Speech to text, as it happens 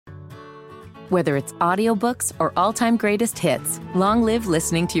Whether it's audiobooks or all-time greatest hits, long live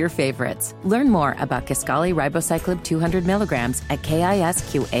listening to your favorites. Learn more about Kisqali Ribociclib 200 milligrams at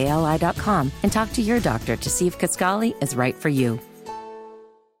KISQALI.com and talk to your doctor to see if Kisqali is right for you.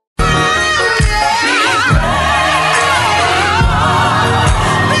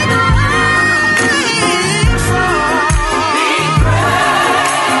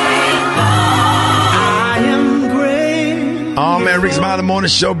 Rick Smiley Morning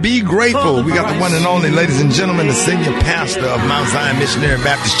Show. Be grateful. We got the one and only, ladies and gentlemen, the senior pastor of Mount Zion Missionary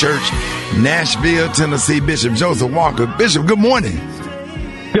Baptist Church, Nashville, Tennessee, Bishop Joseph Walker. Bishop, good morning.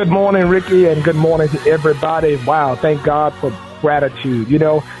 Good morning, Ricky, and good morning to everybody. Wow, thank God for gratitude. You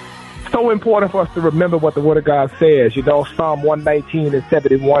know, so important for us to remember what the Word of God says. You know, Psalm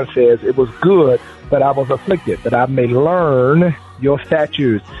 119:71 says, "It was good that I was afflicted, that I may learn your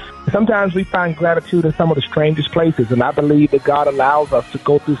statutes." Sometimes we find gratitude in some of the strangest places, and I believe that God allows us to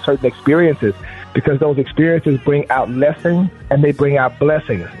go through certain experiences because those experiences bring out lessons and they bring out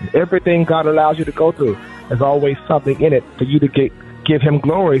blessings. Everything God allows you to go through, there's always something in it for you to give Him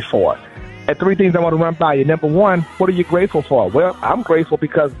glory for. And three things I want to run by you. Number one, what are you grateful for? Well, I'm grateful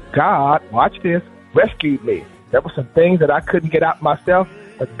because God, watch this, rescued me. There were some things that I couldn't get out myself,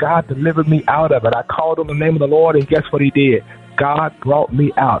 but God delivered me out of it. I called on the name of the Lord, and guess what He did? God brought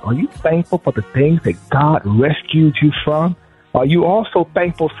me out. Are you thankful for the things that God rescued you from? Are you also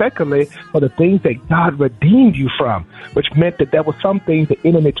thankful, secondly, for the things that God redeemed you from, which meant that there were some things the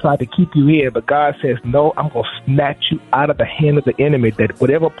enemy tried to keep you in, but God says, no, I'm going to snatch you out of the hand of the enemy, that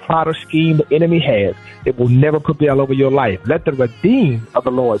whatever plot or scheme the enemy has, it will never prevail over your life. Let the redeemed of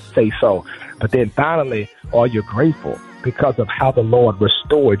the Lord say so. But then finally, are you grateful because of how the Lord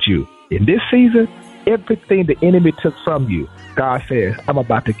restored you? In this season, everything the enemy took from you, God says, I'm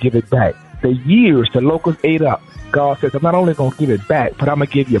about to give it back. The years the locusts ate up, God says, I'm not only going to give it back, but I'm going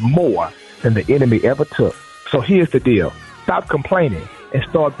to give you more than the enemy ever took. So here's the deal. Stop complaining and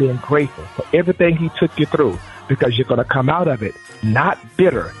start being grateful for everything He took you through, because you're going to come out of it not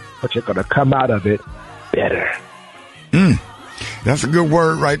bitter, but you're going to come out of it better. That's a good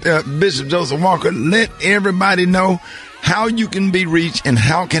word right there. Bishop Joseph Walker, let everybody know how you can be reached and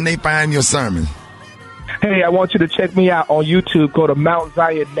how can they find your sermon. Hey, I want you to check me out on YouTube. Go to Mount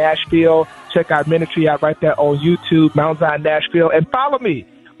Zion Nashville. Check our ministry out right there on YouTube, Mount Zion Nashville. And follow me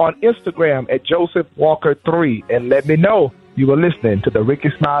on Instagram at Joseph Walker 3. And let me know you were listening to the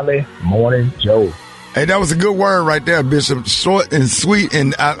Ricky Smiley Morning Show. Hey, that was a good word right there, Bishop. Short and sweet.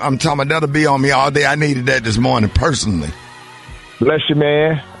 And I'm talking about that'll be on me all day. I needed that this morning personally. Bless you,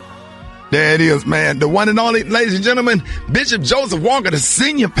 man. There it is, man. The one and only, ladies and gentlemen, Bishop Joseph Walker, the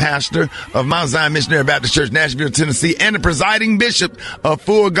senior pastor of Mount Zion Missionary Baptist Church, Nashville, Tennessee, and the presiding bishop of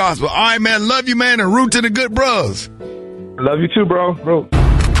Full Gospel. All right, man. Love you, man, and root to the good bros. Love you too, bro.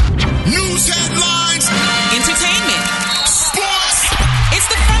 News headlines. Entertainment. Sports. It's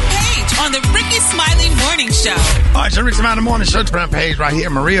the front page on the Ricky Smiley Morning Show. All right, so Ricky Smiley Morning Show, front page right here.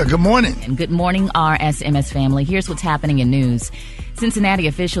 Maria, good morning. And good morning, RSMS family. Here's what's happening in news. Cincinnati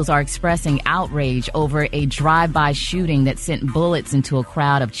officials are expressing outrage over a drive-by shooting that sent bullets into a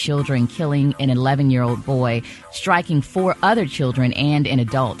crowd of children, killing an 11-year-old boy, striking 4 other children and an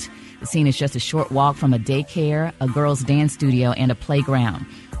adult. The scene is just a short walk from a daycare, a girls' dance studio, and a playground.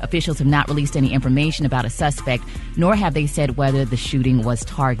 Officials have not released any information about a suspect, nor have they said whether the shooting was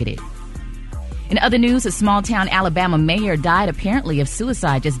targeted. In other news, a small-town Alabama mayor died apparently of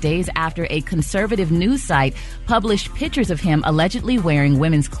suicide just days after a conservative news site published pictures of him allegedly wearing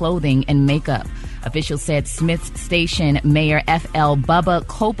women's clothing and makeup. Officials said Smith's Station Mayor F.L. Bubba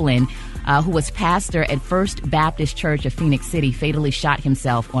Copeland, who was pastor at First Baptist Church of Phoenix City, fatally shot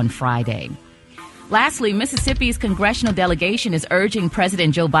himself on Friday. Lastly, Mississippi's congressional delegation is urging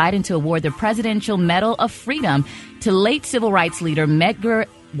President Joe Biden to award the Presidential Medal of Freedom to late civil rights leader Medgar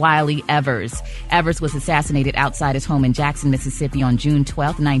Wiley Evers. Evers was assassinated outside his home in Jackson, Mississippi on June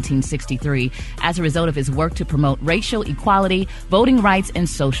 12, 1963, as a result of his work to promote racial equality, voting rights, and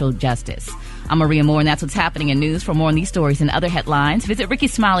social justice. I'm Maria Moore, and that's what's happening in news. For more on these stories and other headlines, visit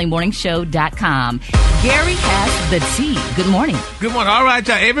RickySmileyMorningShow.com. Gary has the tea. Good morning. Good morning. All right,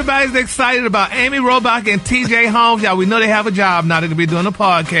 y'all. Everybody's excited about Amy Robach and TJ Holmes. Y'all, we know they have a job now. They're going to be doing a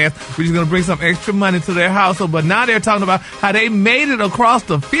podcast. We're just going to bring some extra money to their household. But now they're talking about how they made it across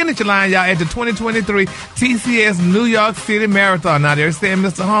the finish line, y'all, at the 2023 TCS New York City Marathon. Now, they're saying,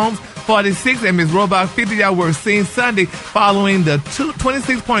 Mr. Holmes, 46, and Ms. Robach 50, y'all were seen Sunday following the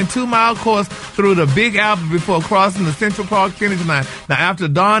 26.2-mile course through the Big Apple before crossing the Central Park finish line. Now, after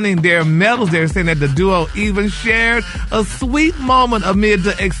donning their medals, they're saying that the duo even shared a sweet moment amid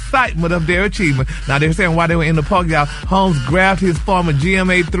the excitement of their achievement. Now, they're saying while they were in the park, y'all, Holmes grabbed his former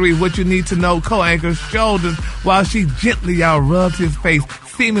GMA3, What You Need to Know co-anchor's shoulders while she gently, y'all, rubbed his face,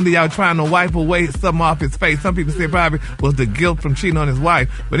 seemingly, y'all, trying to wipe away something off his face. Some people say probably was the guilt from cheating on his wife.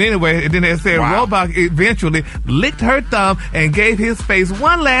 But anyway, and then they said Robach eventually licked her thumb and gave his face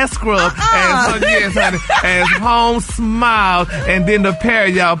one last scrub as Holmes smiled, and then the pair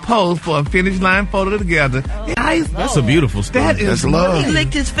of y'all posed for a finish line photo together. That's a beautiful story. That's love. He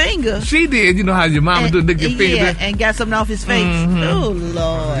licked his finger. She did. You know how your mama do, lick your finger. Yeah, and got something off his face. Oh,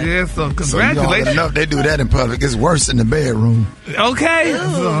 Lord. Yeah, so So congratulations. y'all enough they do that in public. It's worse in the bedroom. Okay.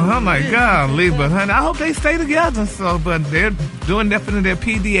 So, oh my God, Lee, but honey, I hope they stay together. So, but they're doing definitely their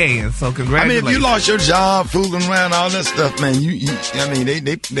PDA, and so I congratulations. mean, if you lost your job, fooling around, all that stuff, man,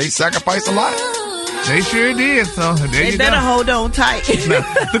 they sacrifice a lot. They sure did. So there They you better go. hold on tight. Now,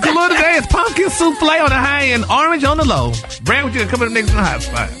 the color today is pumpkin souffle on the high and orange on the low. Brand, what you coming up next in the hot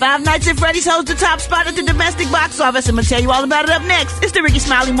spot? 5 Nights at Freddy's holds the top spot at the domestic box office. I'm going to tell you all about it up next. It's the Ricky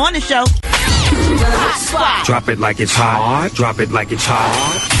Smiley Morning Show. Hot spot. Drop it like it's hot. Drop it like it's hot.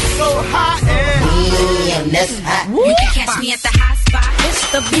 So hot and that's hot. You can catch me at the hot spot.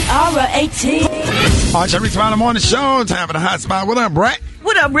 It's the BR18. All right, Ricky Smiley Morning Show. Time for the hot spot. What up, Brett?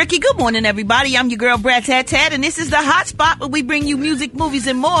 What up, Ricky? Good morning, everybody. I'm your girl, Brad Tat, and this is the Hot Spot, where we bring you music, movies,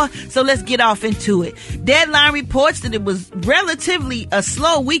 and more. So let's get off into it. Deadline reports that it was relatively a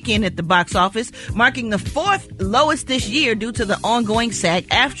slow weekend at the box office, marking the 4th lowest this year due to the ongoing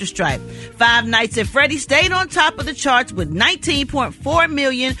SAG-AFTRA strike. 5 Nights at Freddy's stayed on top of the charts with 19.4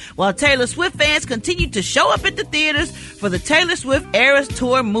 million, while Taylor Swift fans continued to show up at the theaters for the Taylor Swift Eras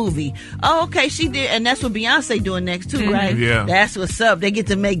Tour movie. Oh, okay, she did, and that's what Beyonce doing next too, right? Yeah. That's what's up. They get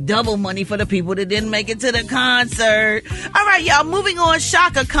to make double money for the people that didn't make it to the concert. All right, y'all, moving on.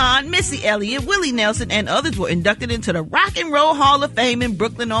 Shaka Khan, Missy Elliot, Willie Nelson, and others were inducted into the Rock and Roll Hall of Fame in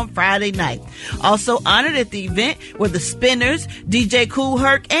Brooklyn on Friday night. Also honored at the event were the Spinners, DJ Kool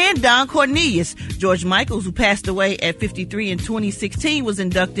Herc, and Don Cornelius. George Michaels, who passed away at 53 in 2016, was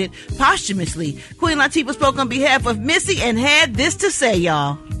inducted posthumously. Queen Latifah spoke on behalf of Missy and had this to say,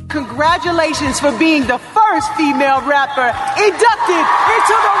 y'all. Congratulations for being the first female rapper inducted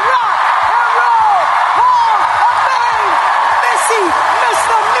into the Rock and Roll Hall of Fame, Missy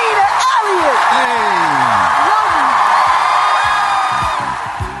Misdemeanor Elliott.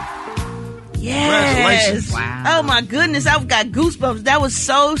 Yes. Wow. Oh my goodness, I've got goosebumps. That was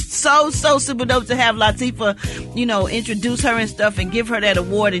so super dope to have Latifah, you know, introduce her and stuff and give her that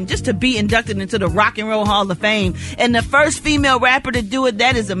award, and just to be inducted into the Rock and Roll Hall of Fame. And the first female rapper to do it,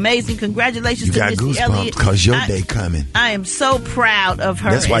 that is amazing. Congratulations You to got Missy Elliott. goosebumps because your day coming. I am so proud of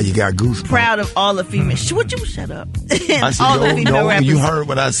her. That's why you got goosebumps. Proud of all the females. Would you shut up? I said, all the female rappers you heard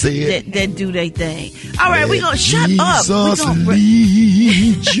what I said. that do their thing. All right, we're going to shut up. Jesus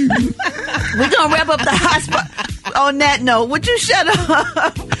lead you. We're going to wrap up the hot spot on that note. Would you shut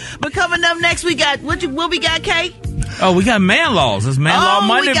up? But coming up next, we got, what we got, Kay? Oh, we got man laws. It's man law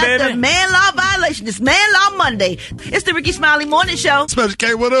Monday, we got baby. the man law violation. It's man law Monday. It's the Ricky Smiley Morning Show. Special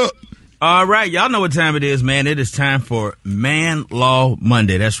K, what up? All right, y'all know what time it is, man. It is time for Man Law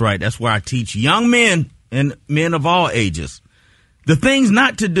Monday. That's right. That's where I teach young men and men of all ages the things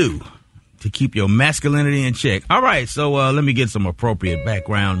not to do to keep your masculinity in check. All right, so let me get some appropriate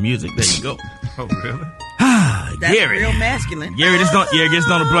background music. There you go. Oh, really? That's Gary. real masculine. Gary, this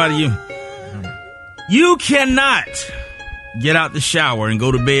don't apply to you. You cannot get out the shower and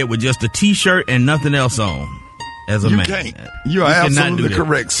go to bed with just a T-shirt and nothing else on as a man. Can't. You are cannot absolutely do that.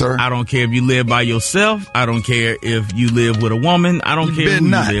 correct, sir. I don't care if you live by yourself. I don't care if you live with a woman. I don't care who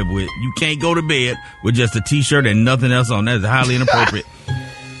you live with. You can't go to bed with just a T-shirt and nothing else on. That is highly inappropriate.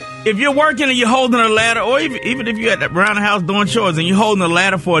 If you're working and you're holding a ladder, or even if you're around the house doing chores and you're holding a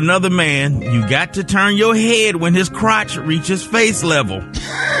ladder for another man, you got to turn your head when his crotch reaches face level. You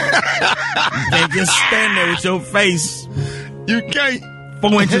can't just stand there with your face. You can't.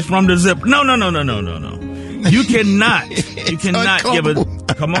 4 inches from the zipper. No. You cannot give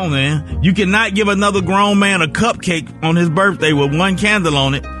come on, man. You cannot give another grown man a cupcake on his birthday with one candle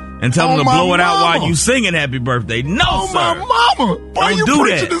on it and tell him to blow it out while you singing happy birthday. No, sir. My mama. Why don't do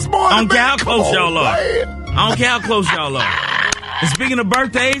that. This morning, I don't care man? how close y'all are. Man. I don't care how close y'all are. And speaking of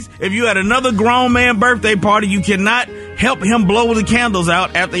birthdays, if you had another grown man birthday party, you cannot help him blow the candles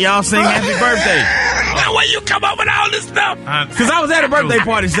out after y'all sing happy birthday. Now, where you come up with all this stuff? Because I was at a birthday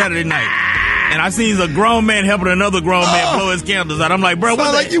party Saturday night. And I seen a grown man helping another grown man blow his candles out. I'm like, bro,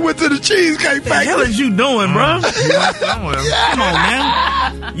 what like you went to the Cheesecake Factory. What the hell is you doing, bro? Come on,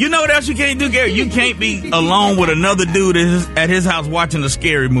 man. You know what else you can't do, Gary? You can't be alone with another dude at his house watching a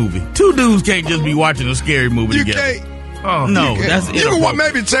scary movie. Two dudes can't just be watching a scary movie together. Can't. Oh, no, that's it. You know what?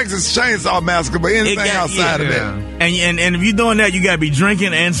 Maybe Texas Chainsaw Massacre, but anything outside of that. And if you're doing that, you got to be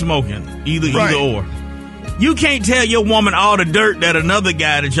drinking and smoking. Either or. You can't tell your woman all the dirt that another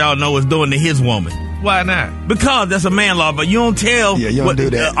guy that y'all know is doing to his woman. Why not? Because that's a man law, but you don't tell you don't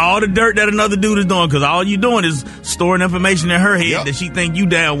do that. All the dirt that another dude is doing, because all you doing is storing information in her head that she think you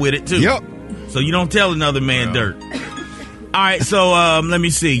down with it too. Yep. So you don't tell another man dirt. All right, so let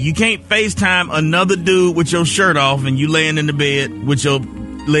me see. You can't FaceTime another dude with your shirt off and you laying in the bed with your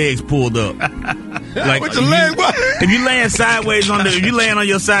legs pulled up. Like with your legs? If you laying sideways if you laying on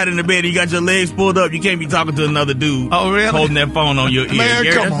your side in the bed and you got your legs pulled up, you can't be talking to another dude. Oh, really? Holding that phone on your ear. Man,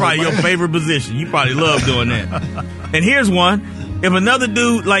 Gary, that's probably your favorite position. You probably love doing that. And here's one. If another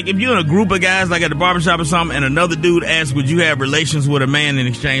dude, like if you're in a group of guys, like at the barbershop or something, and another dude asks, would you have relations with a man in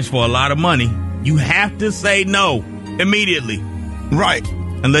exchange for a lot of money? You have to say no immediately. Right.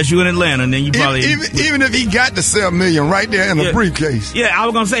 Unless you're in Atlanta, and then you probably... Even if he got the $7 million right there in a briefcase. Yeah, I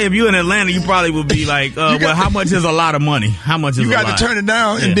was going to say, if you're in Atlanta, you probably would be like, well, how much is a lot of money? How much is a lot? You got to turn it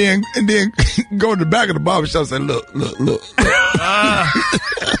down and then go to the back of the barbershop and say, look.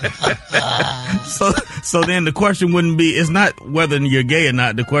 So then the question wouldn't be, it's not whether you're gay or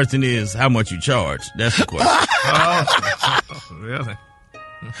not. The question is how much you charge. That's the question. Really?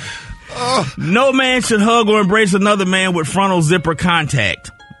 No man should hug or embrace another man with frontal zipper contact.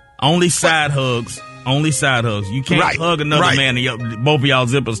 Only side hugs. Only side hugs. You can't hug another man and both of y'all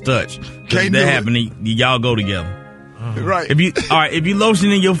zippers touch. Can't that happen. Y'all go together. Right. If you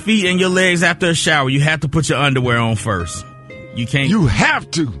lotioning your feet and your legs after a shower, you have to put your underwear on first. You can't. You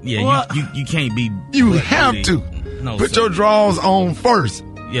have to. Yeah. You can't be. You have to. No, put your drawers on first.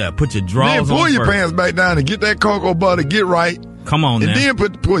 Yeah. Put your drawers on. Then pull your pants back down and get that cocoa butter. Get right. Come on, and then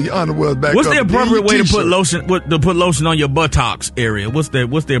pull your underwear back. What's up. the appropriate way to put lotion? To put lotion on your buttocks area? What's the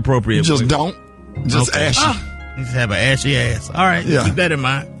appropriate? Just way? Don't. Just ashy. You just have an ashy ass. All right, keep that in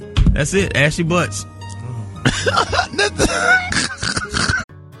mind. That's it. Ashy butts.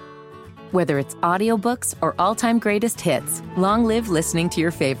 Whether it's audiobooks or all-time greatest hits, long live listening to your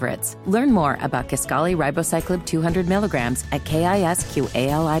favorites. Learn more about Kisqali Ribociclib 200 milligrams at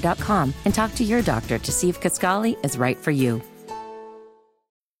KISQALI.com and talk to your doctor to see if Kisqali is right for you.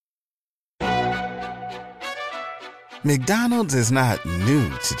 McDonald's is not new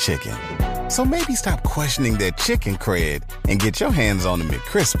to chicken. So maybe stop questioning their chicken cred and get your hands on the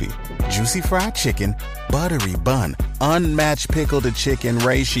McCrispy. Juicy fried chicken, buttery bun, unmatched pickle to chicken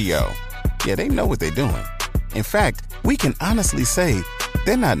ratio. Yeah, they know what they're doing. In fact, we can honestly say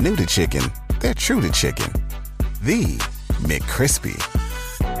they're not new to chicken. They're true to chicken. The McCrispy.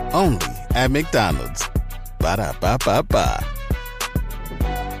 Only at McDonald's. Ba-da-ba-ba-ba.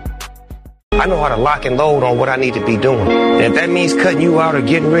 I know how to lock and load on what I need to be doing. And if that means cutting you out or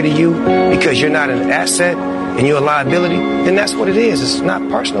getting rid of you because you're not an asset and you're a liability, then that's what it is. It's not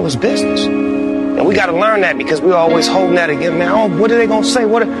personal, it's business. And we got to learn that because we're always holding that again. Man, oh, what are they going to say?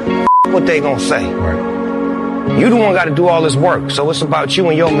 What they going to say? Right. You the one got to do all this work. So it's about you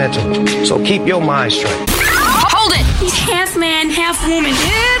and your mental. So keep your mind straight. Hold it. He's half man, half woman.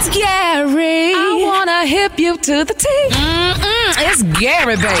 It's Gary. I want to hip you to the T. It's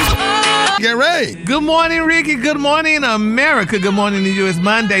Gary, baby. Gary. Good morning, Ricky. Good morning, America. Good morning to you. It's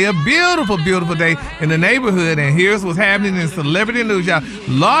Monday, a beautiful, beautiful day in the neighborhood. And here's what's happening in celebrity news, y'all.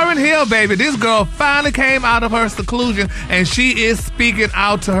 Lauryn Hill, baby. This girl finally came out of her seclusion, and she is speaking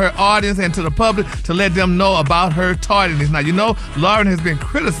out to her audience and to the public to let them know about her tardiness. Now, you know, Lauryn has been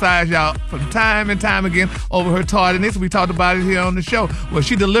criticized, y'all, from time and time again over her tardiness. We talked about it here on the show, where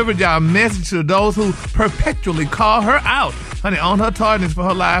she delivered y'all a message to those who perpetually call her out, honey, on her tardiness for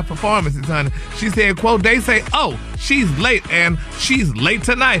her live performances, honey. She said, quote, they say, oh, she's late, and she's late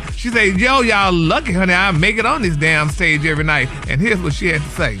tonight. She said, yo, y'all lucky, honey, I make it on this damn stage every night. And here's what she had to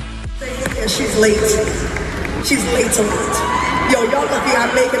say. Yeah, she's late. She's late tonight. Yo, y'all lucky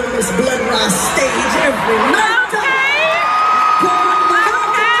I make it on this blood rise stage every night.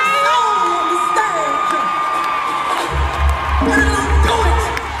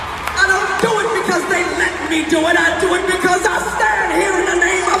 Me do it. I do it because I stand here in the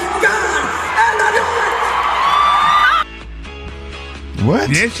name of God, and I do it. What?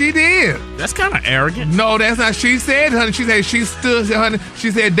 Yes, she did. That's kind of arrogant. No, that's not. She said, honey, she said she stood, honey.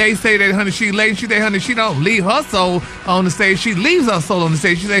 She said they say that, honey, she late. She said, honey, she don't leave her soul on the stage. She leaves her soul on the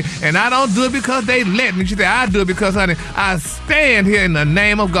stage. She said, and I don't do it because they let me. She said, I do it because, honey, I stand here in the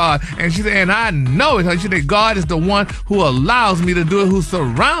name of God. And she said, and I know it, honey. She said, God is the one who allows me to do it, who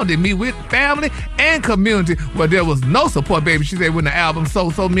surrounded me with family and community where there was no support, baby. She said, when the album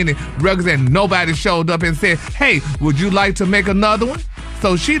sold so many records and nobody showed up and said, hey, would you like to make another one?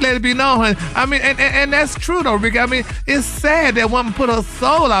 So she let it be known, honey. I mean, and that's true, though, Rick. I mean, it's sad that woman put her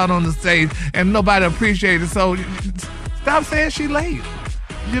soul out on the stage and nobody appreciated it. So stop saying she late.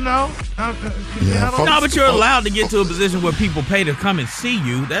 You know? No, but you're allowed to get to a position where people pay to come and see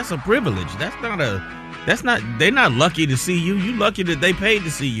you. That's a privilege. They're not lucky to see you. You lucky that they paid to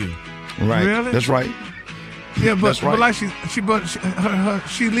see you. Right. Really? That's right. Yeah, but like she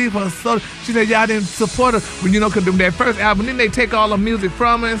leave her soul. She said y'all didn't support her when cause that first album. Then they take all the music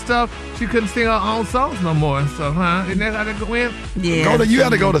from her and stuff. She couldn't sing her own songs no more and stuff, huh? Isn't that how they go in? Yeah. You got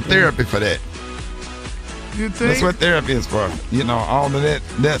to go to therapy for that. You think? That's what therapy is for. All of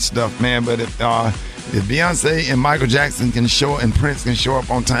that stuff, man. But if Beyonce and Michael Jackson can show and Prince can show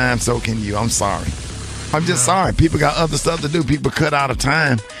up on time, so can you. I'm sorry. I'm just sorry. People got other stuff to do. People cut out of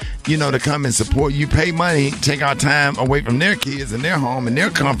time, to come and support you. Pay money, take our time away from their kids and their home and their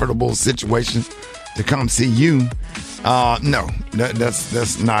comfortable situation to come see you. No,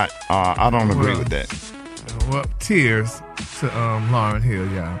 that's not. I don't agree with that. Well, tears to Lauryn Hill,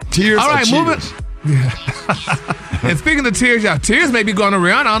 y'all. Tears. All right, moving. Yeah. And speaking of tears, y'all, tears may be going to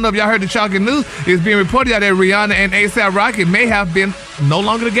Rihanna. I don't know if y'all heard the shocking news. It's being reported out that Rihanna and A$AP Rocky may have been no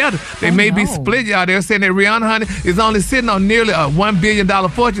longer together. They may be split, y'all. They're saying that Rihanna, honey, is only sitting on nearly a $1 billion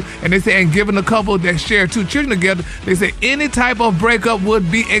fortune. And they say, and given a couple that share 2 children together, they say any type of breakup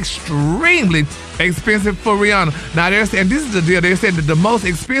would be extremely expensive for Rihanna. Now, they're saying, this is the deal. They're saying that the most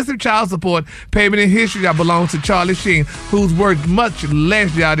expensive child support payment in history, y'all, belongs to Charlie Sheen, who's worth much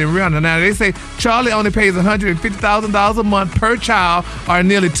less, y'all, than Rihanna. Now, they say Charlie only pays $150,000 a month per child, or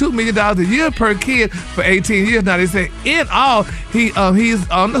nearly $2 million a year per kid for 18 years. Now, they say in all, he's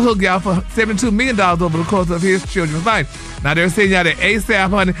on the hook, y'all, for $72 million over the course of his children's life. Now, they're saying, y'all, that A$AP,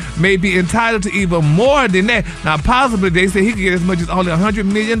 honey, may be entitled to even more than that. Now, possibly, they say he could get as much as only $100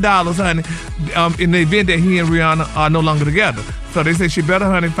 million, honey, in the event that he and Rihanna are no longer together. So they say she better,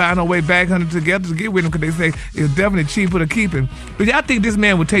 honey, find her way back, honey, together to get with him, because they say it's definitely cheaper to keep him. But y'all think this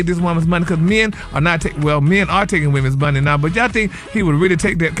man would take this woman's money? Because men are taking women's money now, but y'all think he would really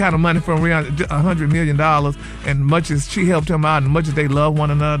take that kind of money from Rihanna, $100 million, and much as she helped him out and much as they love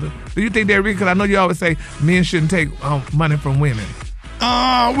one another? Do you think they're real? Because I know you always say men shouldn't take money from women.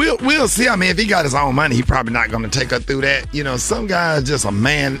 We'll see. I mean, if he got his own money, he probably not going to take her through that. Some guy is just a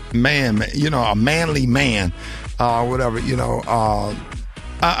man, a manly man. Whatever,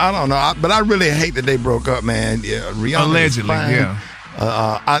 I don't know, but I really hate that they broke up, man. Yeah, Rihanna allegedly, yeah.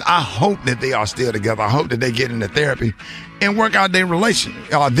 I hope that they are still together. I hope that they get into therapy and work out their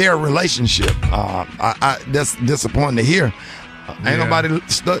relationship. That's disappointing to hear. Ain't nobody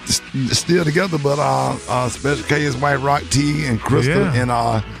still together, but Special K, his wife Rock T, and Crystal, and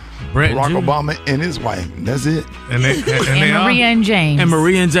Brett Barack Jr. Obama and his wife. That's it. And Maria and James. And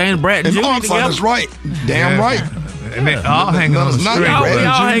Maria and James, Brett and Jr. That's right. Damn right. And they all hanging on the street. We all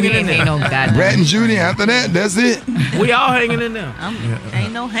hanging in there. Brett and Judy, after that, that's it. We all hanging in there.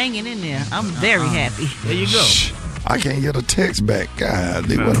 Ain't no hanging in there. I'm very happy. There you go. I can't get a text back. God,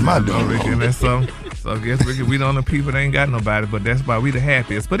 what am I doing? Ricky, that's so I guess, Ricky, we don't know people that ain't got nobody, but that's why we the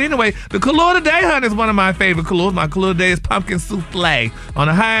happiest. But anyway, the color today, honey, is one of my favorite colors. My color today is pumpkin souffle. On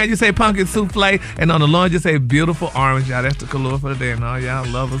the high end, you say pumpkin souffle, and on the low end, you say beautiful orange. Y'all, that's the color for the day, and all y'all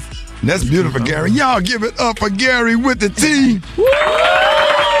love us. That's beautiful, Gary. Y'all give it up for Gary with the T.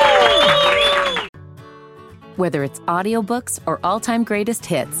 Whether it's audiobooks or all-time greatest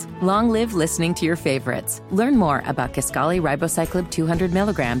hits, long live listening to your favorites. Learn more about Kisqali Ribociclib 200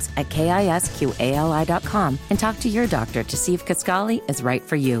 milligrams at KISQALI.com and talk to your doctor to see if Kisqali is right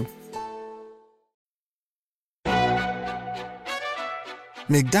for you.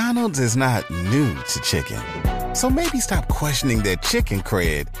 McDonald's is not new to chicken. So maybe stop questioning their chicken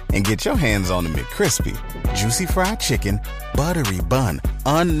cred and get your hands on the McCrispy. Juicy fried chicken, buttery bun,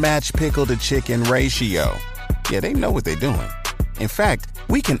 unmatched pickle to chicken ratio. Yeah, they know what they're doing. In fact,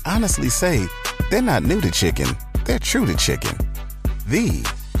 we can honestly say they're not new to chicken. They're true to chicken. The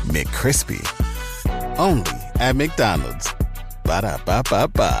McCrispy. Only at McDonald's.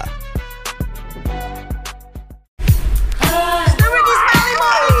 Ba-da-ba-ba-ba. All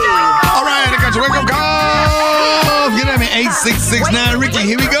right, I got your wake-up call. Get at me, 8669 Ricky.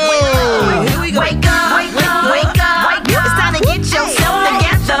 Here we go. Here we go. Wake up. It's time to get yourself together.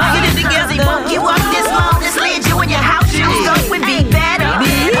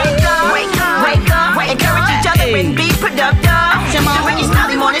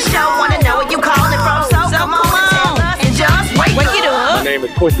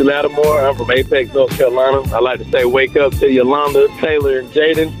 Quincy Lattimore. I'm from Apex, North Carolina. I like to say wake up to Yolanda, Taylor, and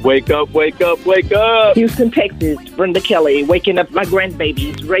Jaden. Wake up, wake up, wake up. Houston, Texas, Brenda Kelly. Waking up my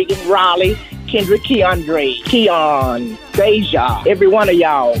grandbabies. Reagan, Raleigh, Kendrick, Keandre, Keon, Deja, every one of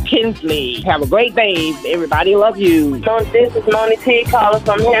y'all. Kinsley. Have a great day. Everybody love you. So this is Moni T calling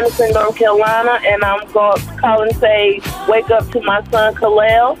from Henderson, North Carolina, and I'm going to call and say wake up to my son,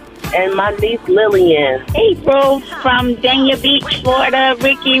 Khalil, and my niece, Lillian. April from Dania Beach, Florida.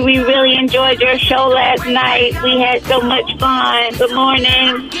 Ricky, we really enjoyed your show last night. We had so much fun. Good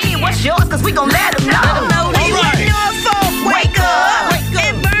morning. What's yours? Because we going to let them know. All right. Norfolk, wake up.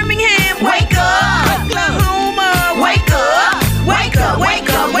 In Birmingham, wake up. Oklahoma, wake up. Wake up, wake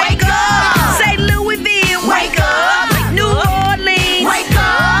up, wake up. St. Louisville, wake up. New Orleans, wake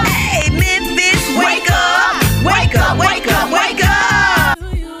up. Hey, Memphis, wake up. Wake up, wake up, wake up.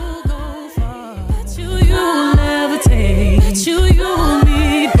 You'll never take. You'll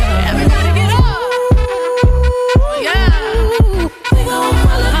need that. Everybody get up. Yeah. We gon'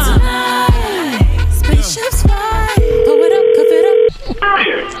 pull up tonight. Spaceships fly. Pull it up, cuff it up.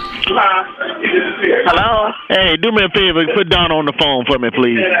 Hello? Hey, do me a favor. Put Donna on the phone for me,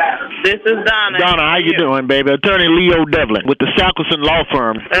 please. This is Donna. Donna, how you doing, baby? Attorney Leo Devlin with the Sakelson Law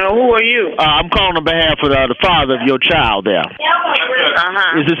Firm. Who are you? I'm calling on behalf of the father of your child there.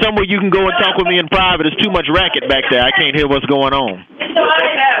 Uh-huh. Is there somewhere you can go and talk with me in private? There's too much racket back there. I can't hear what's going on.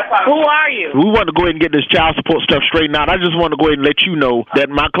 Who are you? We want to go ahead and get this child support stuff straightened out. I just want to go ahead and let you know that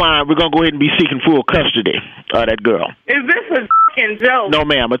my client, we're going to go ahead and be seeking full custody of that girl. Is this a f***ing joke? No,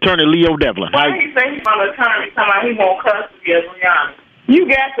 ma'am. Attorney Leo Devlin. Why he say he's on the attorney talking he won't custody of Rihanna? You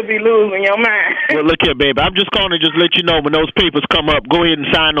got to be losing your mind. Well, look here, baby. I'm just calling to just let you know when those papers come up, go ahead and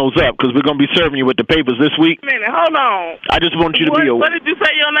sign those up because we're going to be serving you with the papers this week. Wait a minute, hold on. I just want you to be What did you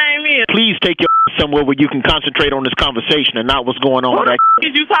say your name is? Please take your somewhere where you can concentrate on this conversation and not what's going on. Who the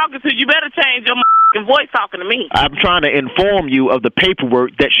is you talking to? You better change your voice talking to me. I'm trying to inform you of the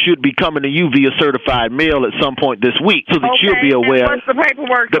paperwork that should be coming to you via certified mail at some point this week so that you'll be aware. What's the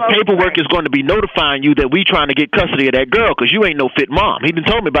paperwork? The paperwork is going to be notifying you that we trying to get custody of that girl because you ain't no fit mom. He done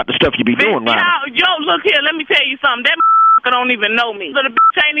told me about the stuff you be doing, right? Yo, look here, let me tell you something. That don't even know me. So the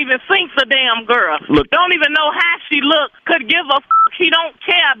bitch ain't even seen the damn girl. Look, don't even know how she look. Could give a he don't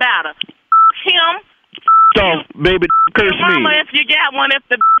care about her. Him. So, baby, curse your mama, me. if you got one, if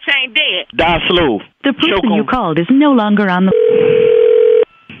the bitch ain't dead. Die slow. The person you called is no longer on the...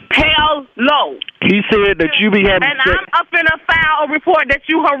 Hell no. He said that you be having... And I'm up in a file report that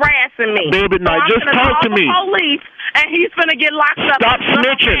you harassing me. Baby, now so just talk to me. Police, and he's finna get locked up. Stop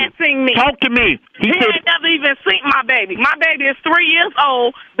snitching. Me. Talk to me. He ain't never even seen my baby. My baby is 3 years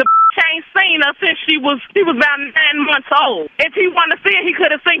old. The ain't seen her since she was about 9 months old. If he wanted to see her, he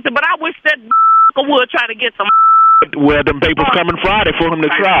could have seen her, but I wish that would try to get some. Well, them papers coming Friday for him to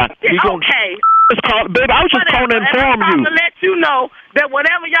try. Okay. Baby, I was just calling to inform you. To let you know that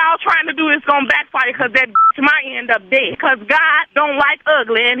whatever y'all trying to do is going to backfire because that might end up dead. Because God don't like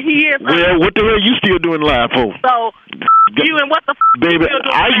ugly, and he is. Well, what the hell you still doing live for? So, you and what the baby,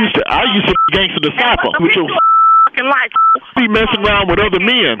 I used to be gangster disciple. With your fucking life. Be messing around with other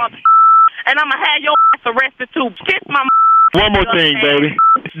men. And I'm going to have your ass arrested too. Kiss my One more thing, baby.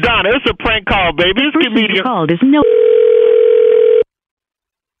 Donna, it's a prank call, baby. This comedian called is no.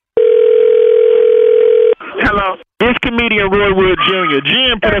 Hello. This comedian Roy Wood Jr.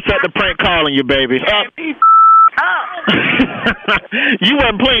 Jim put us at the prank calling you, baby. You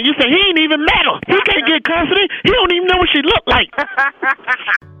wasn't playing. You said he ain't even met her. He can't get custody. He don't even know what she looked like.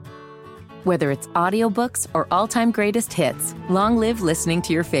 Whether it's audiobooks or all-time greatest hits, long live listening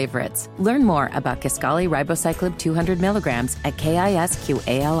to your favorites. Learn more about Kisqali Ribociclib 200 milligrams at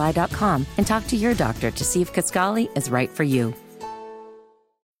KISQALI.com and talk to your doctor to see if Kisqali is right for you.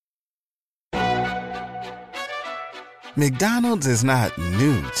 McDonald's is not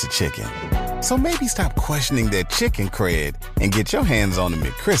new to chicken. So maybe stop questioning their chicken cred and get your hands on the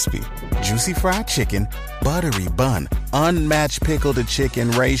McCrispy. Juicy fried chicken, buttery bun, unmatched pickle to chicken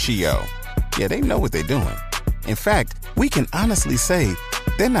ratio. Yeah, they know what they're doing. In fact, we can honestly say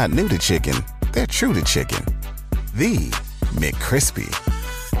they're not new to chicken. They're true to chicken. The McCrispy.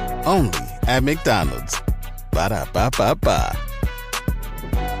 Only at McDonald's. Ba-da-ba-ba-ba.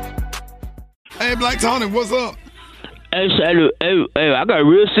 Hey, Black Tony, what's up? Hey, I got a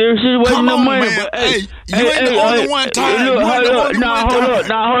real serious situation on money. Man. Hey, you ain't the only one time. Hold on.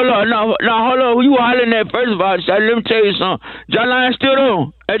 Who you hollering at first of all? Let me tell you something. Jaline still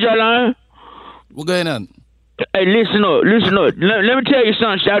on. Hey, Jaline. What's going on? Hey, listen up. Let me tell you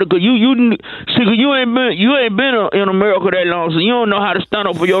something, Shouter, because you ain't been in America that long, so you don't know how to stand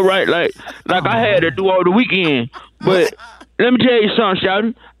up for your right like I had to do over the weekend. But let me tell you something,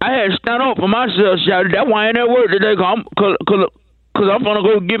 Shouty. I had to stand up for myself, Shouty. That's why I ain't at work today, cause I'm gonna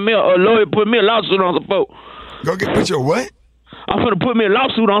go get me a lawyer, put me a lawsuit on some folks. Put your what? I'm gonna put me a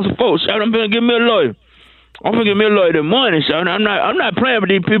lawsuit on some folks, Shouty. I'm gonna get me a lawyer. I'm gonna get me a lawyer this morning, Shouty. I'm not playing with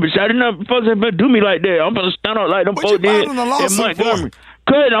these people, Shouty. None folks ain't finna do me like that. I'm finna stand up like them folks did in Montgomery.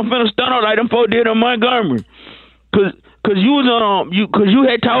 Cause I'm finna stand up like them folks did in Montgomery. Cause you was you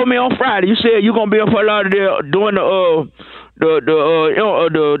had told me on Friday. You said you gonna be up for a lot of there doing the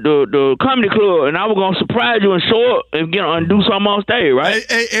comedy club, and I was gonna surprise you and show up and do something on stage, right?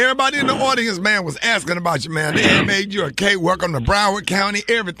 Hey, everybody in the audience, man, was asking about you, man. They had made you a cakewalk on the Broward County,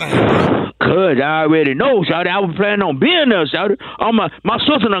 everything, bro. Cause I already know, Shouty. I was planning on being there, Shouty. My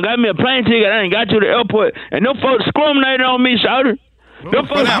sister done got me a plane ticket. I ain't got to the airport, and them folks discriminated on me, Shouty. The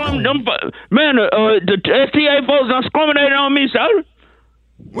STA folks done discriminated on me, Shouty.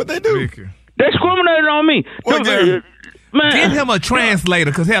 What they do? They discriminated on me. Man. Get him a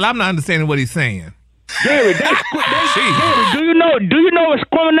translator, because hell, I'm not understanding what he's saying. Gary, Gary, do you know what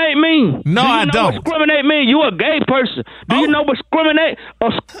discriminate mean? No, I don't. What discriminate mean? You a gay person. Do you know what discriminate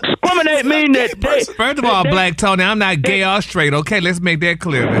mean? First of all, Black Tony, I'm not gay or straight. Okay, let's make that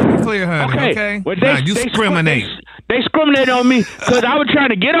clear. Let's be clear, honey. Okay. Well, you discriminate. They discriminate on me because I was trying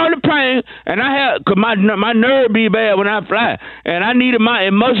to get on the plane, and I had cause my nerve be bad when I fly, and I needed my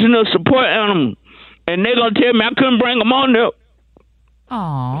emotional support animal, and they gonna tell me I couldn't bring them on there.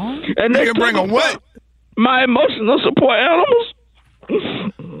 Aww. And they can bring them what? My emotional support animals.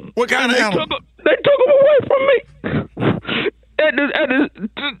 What kind of animals? They took them away from me at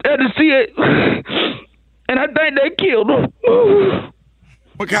the CA, and I think they killed them.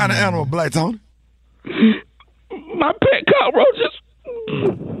 What kind of animal, Black Tony? My pet cockroaches.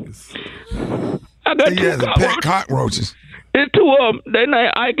 I got two cockroaches. Pet cockroaches. It's two of them. They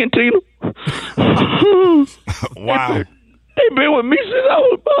named Ike and Tina. Wow. They been with me since I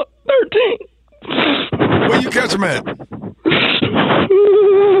was about 13. Where you catch them at?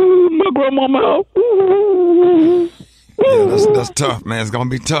 My grandmama's house. Yeah, that's tough, man. It's gonna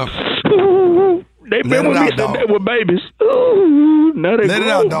be tough. They been with me since they were babies. Now they Let it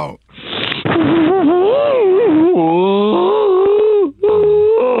out, dog.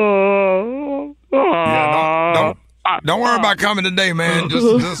 Yeah, don't worry about coming today, man.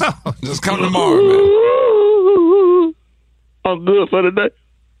 Just come tomorrow, man. I'm good for the day.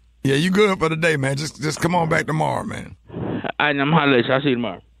 Yeah, you good for the day, man. Just come on back tomorrow, man. I'm hollering. I'll see you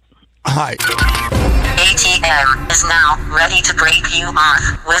tomorrow. All right. ATM is now ready to break you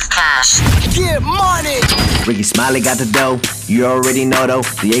off with cash. Get money! Ricky Smiley got the dough. You already know though.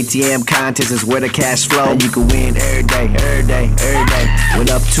 The ATM contest is where the cash flow. And you can win every day, every day, every day.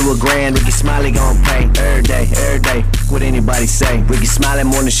 Went up to $1,000, Ricky Smiley gon' pay every day, every day. What anybody say? Ricky Smiley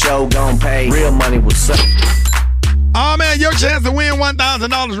on the show gon' pay. Real money, what's up? Oh man, your chance to win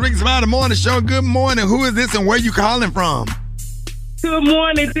 $1,000. Ricky Smiley Morning Show. Good morning. Who is this and where you calling from? Good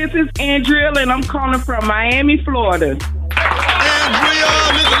morning. This is Andrea, and I'm calling from Miami, Florida. Andrea,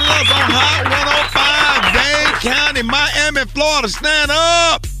 listen to us on Hot 105, Dade County, Miami, Florida. Stand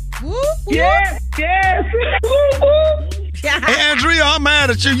up. Yes. Hey, Andrea, I'm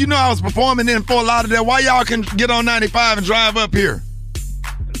mad at you. You know I was performing in Fort Lauderdale. Why y'all can get on 95 and drive up here?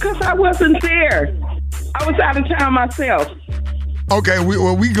 Because I wasn't there. I was out of town myself. Okay, we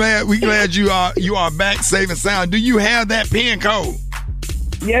glad you are back safe and sound. Do you have that PIN code?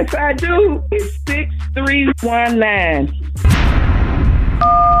 Yes, I do. It's 6319.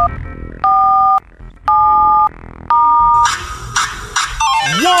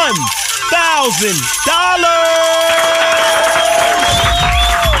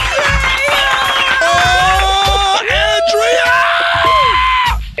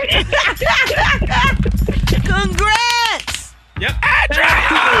 Congrats! Yep.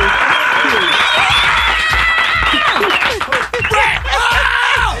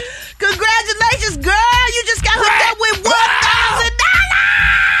 Congratulations, girl! You just got hooked up with $1,000.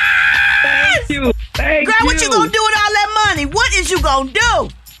 Thank you. Thank girl, you. what you gonna do with all that money? What is you gonna do?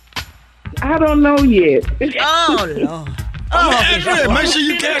 I don't know yet. Oh Lord. Andrea, make sure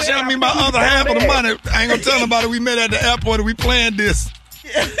you cash out me my other half of the money. I ain't gonna tell nobody we met at the airport and we planned this.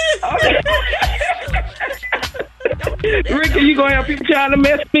 Ricky, you gonna have people trying to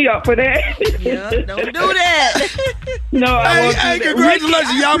mess me up for that? Yeah, don't do that. No, I won't. Hey,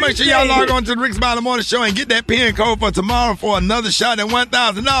 congratulations, y'all. Make sure y'all log on to the Rick Smiley Morning Show and get that PIN code for tomorrow for another shot at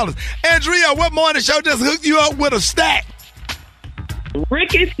 $1,000. Andrea, what morning show just hooked you up with a stack?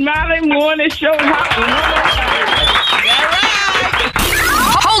 Ricky Smiley Morning Show.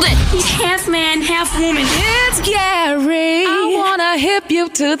 Hold hold it. He's half man, half woman. It's Gary. I wanna hip you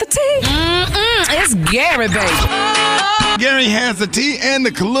to the T. It's Gary, baby. Gary has the tea and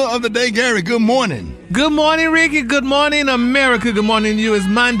the color of the day. Gary, good morning. Good morning, Ricky. Good morning, America. Good morning to you. It's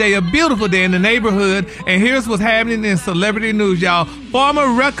Monday, a beautiful day in the neighborhood. And here's what's happening in celebrity news, y'all.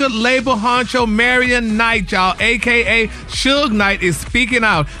 Former record label honcho Marion Knight, y'all, a.k.a. Suge Knight, is speaking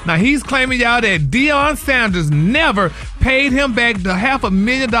out. Now, he's claiming, y'all, that Deion Sanders never paid him back the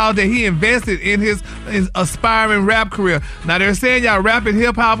 $500,000 that he invested in his aspiring rap career. Now, they're saying, y'all, rap and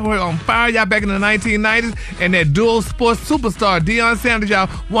hip-hop were on fire, y'all, back in the 1990s, and that dual sports superstar, Deion Sanders, y'all,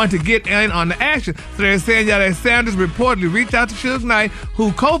 wanted to get in on the action. So they're saying, y'all, that Sanders reportedly reached out to Suge Knight,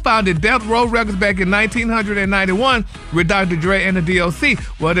 who co-founded Death Row Records back in 1991 with Dr. Dre and the D.O.C.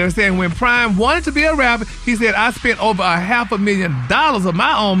 Well, they're saying when Prime wanted to be a rapper, he said, I spent over $500,000 of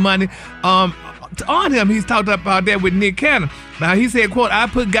my own money on him. He's talked about that with Nick Cannon. Now, he said, quote, I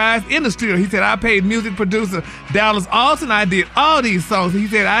put guys in the studio. He said, I paid music producer Dallas Austin. I did all these songs. He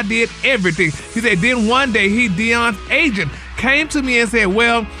said, I did everything. He said, then one day, Deion's agent came to me and said,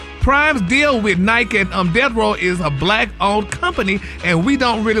 well, Prime's deal with Nike and Death Row is a black-owned company, and we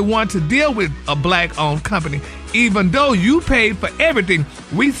don't really want to deal with a black-owned company. Even though you paid for everything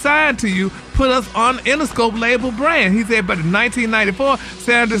we signed to you, put us on Interscope label brand. He said, but in 1994,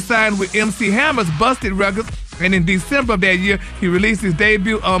 Sanders signed with MC Hammer's Busted Records, and in December of that year, he released his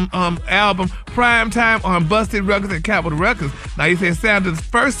debut album, Prime Time, on Busted Records and Capitol Records. Now, he said Sanders'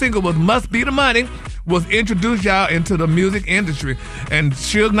 first single was Must Be the Money, was introduced, y'all, into the music industry. And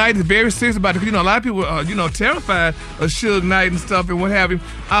Suge Knight is very serious about it. You know, a lot of people are, terrified of Suge Knight and stuff and what have you.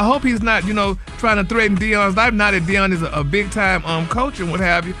 I hope he's not, trying to threaten Deion's life. Now that Deion is a big-time coach and what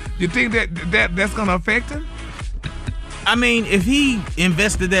have you. You think that's going to affect him? I mean, if he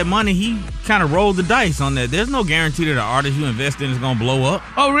invested that money, he kind of rolled the dice on that. There's no guarantee that an artist you invest in is going to blow up.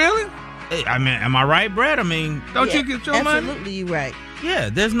 Oh, really? I mean, am I right, Brad? I mean, don't you get your money? Absolutely, you're right. Yeah,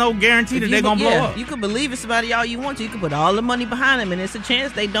 there's no guarantee that they're going to blow up. You can believe in somebody all you want to. You can put all the money behind them, and it's a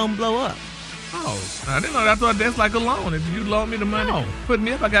chance they don't blow up. Oh, I didn't know. I thought that's like a loan. If you loan me the money, put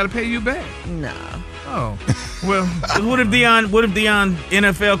me up, I got to pay you back. No. Oh, well. What if Deion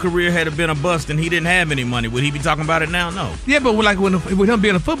NFL career had been a bust and he didn't have any money? Would he be talking about it now? No. Yeah, but with him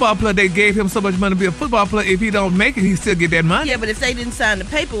being a football player, they gave him so much money to be a football player. If he don't make it, he still get that money. Yeah, but if they didn't sign the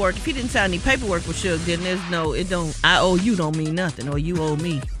paperwork, if he didn't sign any paperwork with Suge, then I owe you don't mean nothing, or you owe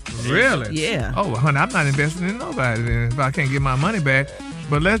me. Really? Yeah. Oh, well, honey, I'm not investing in nobody then if I can't get my money back.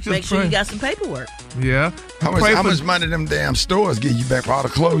 But let's just make sure you got some paperwork. Yeah. How much money them damn stores give you back for all the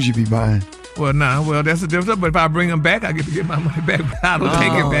clothes you be buying? Well, that's the difference. But if I bring them back, I get to get my money back. But I don't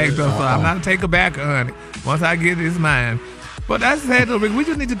take it back, though. So I'm not a take-it-backer, honey. Once I get it, it's mine. But that's sad, though, Rick. We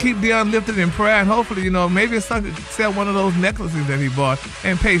just need to keep Deion lifted in prayer. And hopefully, maybe it's something to sell one of those necklaces that he bought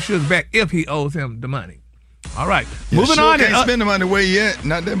and pay Suge back if he owes him the money. All right. Moving on. Can't spend the money away yet.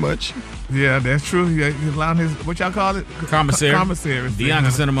 Not that much. Yeah, that's true. He's allowing his, what y'all call it? Commissary. Commissary. Deion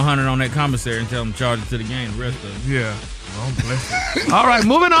can send him $100 on that commissary and tell him to charge it to the game. The rest of it. Yeah. Oh, bless you. All right,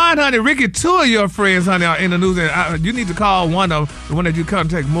 moving on, honey. Ricky, two of your friends, honey, are in the news. And you need to call one of them, the one that you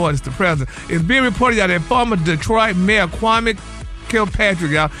contact more. It's the president. It's being reported that former Detroit Mayor Kwame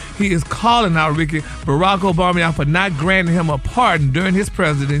Kilpatrick, y'all, he is calling out Ricky Barack Obama, y'all, for not granting him a pardon during his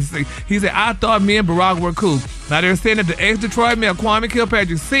presidency. He said, I thought me and Barack were cool. Now, they're saying that the ex-Detroit Mayor Kwame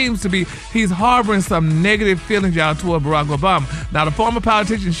Kilpatrick seems to be, he's harboring some negative feelings, y'all, toward Barack Obama. Now, the former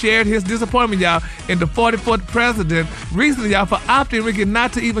politician shared his disappointment, y'all, in the 44th president recently, y'all, for opting Ricky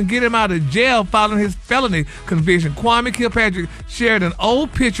not to even get him out of jail following his felony conviction. Kwame Kilpatrick shared an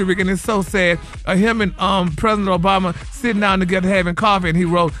old picture, Ricky, and it's so sad, of him and President Obama sitting down together having coffee, and he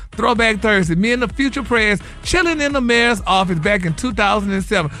wrote, Throwback Thursday, me and the future prayers chilling in the mayor's office back in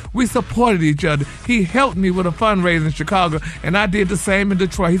 2007. We supported each other. He helped me with a fundraiser in Chicago, and I did the same in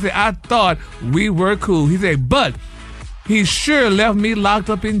Detroit. He said, I thought we were cool. He said, but he sure left me locked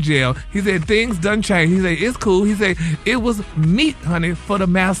up in jail. He said, things done changed. He said, it's cool. He said, it was meat, honey, for the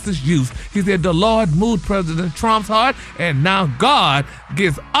master's use. He said, the Lord moved President Trump's heart, and now God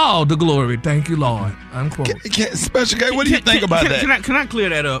gets all the glory. Thank you, Lord. Unquote. Special K, what do you think about that? Can I clear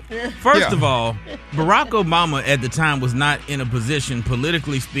that up? First of all, Barack Obama at the time was not in a position,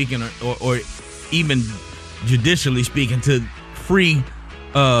 politically speaking, or even judicially speaking, to free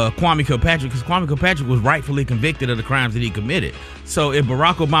Kwame Kilpatrick, because Kwame Kilpatrick was rightfully convicted of the crimes that he committed. So if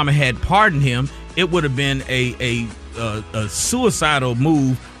Barack Obama had pardoned him, it would have been a suicidal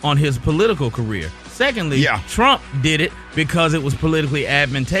move on his political career. Secondly, Trump did it because it was politically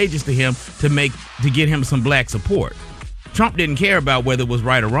advantageous to him to get him some black support. Trump didn't care about whether it was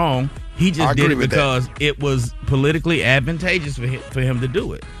right or wrong. He just did it because it was politically advantageous for him to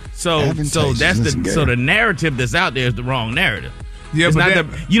do it. So that's the narrative that's out there is the wrong narrative. Yeah, it's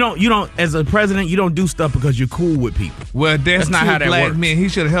but you don't as a president you don't do stuff because you're cool with people. Well, that's not how that works. Man, he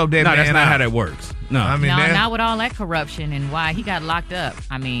should have helped that man. No, that's not out. how that works. No, I mean not with all that corruption and why he got locked up.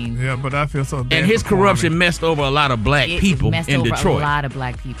 I mean, yeah, but I feel so bad. And his corruption messed over a lot of black people in Detroit. A lot of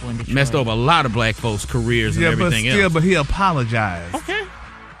black people in Detroit. Messed over a lot of black folks' careers and everything else. But he apologized. Okay.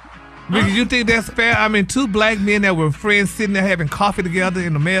 Ricky, you think that's fair? I mean, two black men that were friends sitting there having coffee together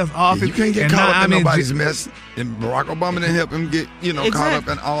in the mayor's office. You can't get caught up in nobody's mess. And Barack Obama didn't help him get, caught up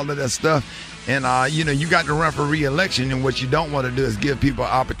in all of that stuff. And, you got to run for re-election, and what you don't want to do is give people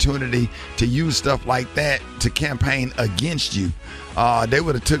an opportunity to use stuff like that to campaign against you. They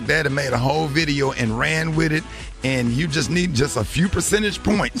would have took that and made a whole video and ran with it, and you just need just a few percentage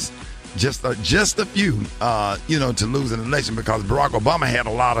points. Just a few, to lose an election, because Barack Obama had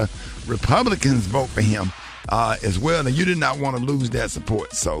a lot of Republicans vote for him as well, and you did not want to lose that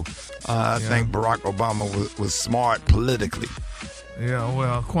support. So I think Barack Obama was smart politically. Yeah,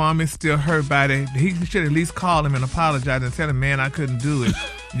 well, Kwame's still hurt by that. He should at least call him and apologize and tell him, man, I couldn't do it,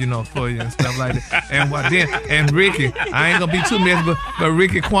 for you and stuff like that. And Ricky, I ain't gonna be too messy, but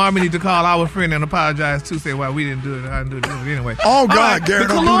Ricky, Kwame need to call our friend and apologize too. Say why we didn't do it. I didn't do it anyway. Oh God, Gary,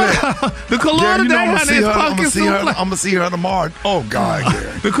 don't do that. The color today, honey, is pumpkin souffle. I'm gonna see her tomorrow. Oh God,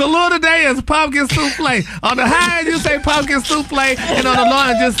 Gary. The color today is pumpkin souffle. On the high, you say pumpkin souffle, and on the low,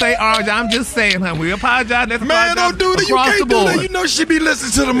 end, just say orange. I'm just saying, honey, we apologize. Let's man, don't do that. You can't do that. You know she be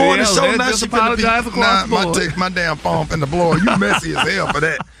listening to the morning show. Now she apologize across the board. Take my damn phone in the blower. You messy as hell for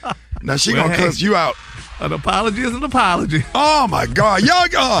that. Now she gonna cuss you out. An apology is an apology. Oh my God, y'all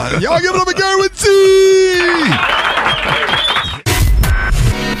give it up again with T.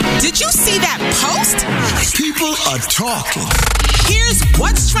 Did you see that post? People are talking. Here's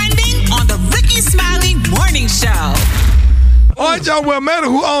what's trending on the Ricky Smiley Morning Show. All right, y'all. Well, Meta,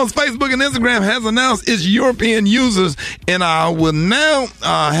 who owns Facebook and Instagram, has announced its European users, and will now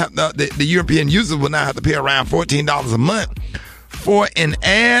have the European users will now have to pay around $14 a month for an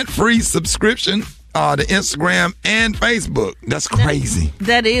ad-free subscription to Instagram and Facebook. That's crazy.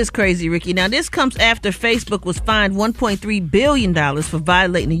 That is crazy, Ricky. Now, this comes after Facebook was fined $1.3 billion for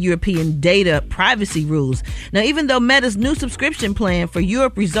violating the European data privacy rules. Now, even though Meta's new subscription plan for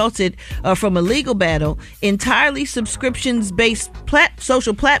Europe resulted from a legal battle, entirely subscriptions-based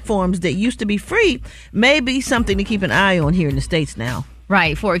social platforms that used to be free may be something to keep an eye on here in the States now.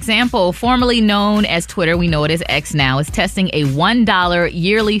 Right. For example, formerly known as Twitter, we know it as X now, is testing a $1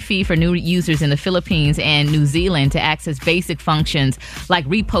 yearly fee for new users in the Philippines and New Zealand to access basic functions like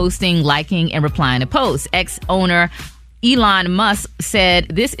reposting, liking, and replying to posts. X owner Elon Musk said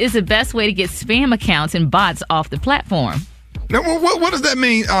this is the best way to get spam accounts and bots off the platform. Now, what does that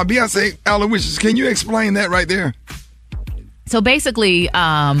mean, Beyonce Aloysius? Can you explain that right there? So basically,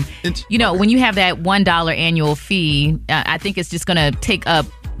 when you have that $1 annual fee, I think it's just going to take up,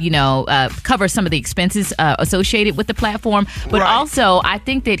 cover some of the expenses associated with the platform. But also, I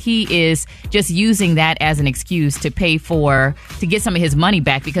think that he is just using that as an excuse to to get some of his money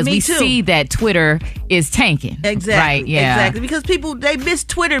back, because we see that Twitter is tanking. Exactly. Right, yeah. Exactly. Because people, they miss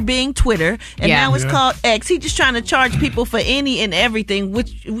Twitter being Twitter, and now it's called X. He's just trying to charge people for any and everything,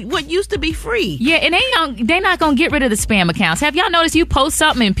 what used to be free. Yeah, and they're not going to get rid of the spam accounts. Have y'all noticed you post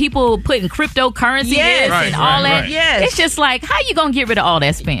something and people putting cryptocurrency all that? Yes. It's just like, how you going to get rid of all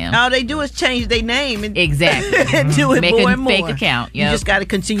that spam? All they do is change their name and exactly do it make more a and more. Fake account. Yep. You just got to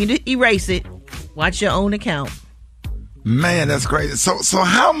continue to erase it. Watch your own account. Man, that's crazy. So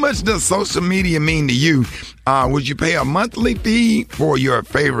how much does social media mean to you? Would you pay a monthly fee for your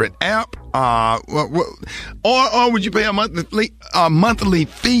favorite app? Or would you pay a monthly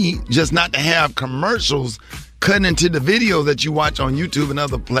fee just not to have commercials cutting into the video that you watch on YouTube and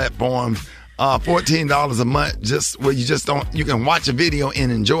other platforms? $14 a month, just where you can watch a video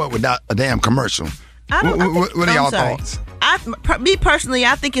and enjoy it without a damn commercial. What are y'all thoughts? Me personally,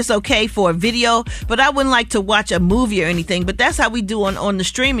 I think it's okay for a video, but I wouldn't like to watch a movie or anything. But that's how we do on the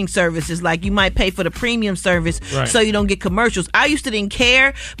streaming services. Like, you might pay for the premium service so you don't get commercials. I used to didn't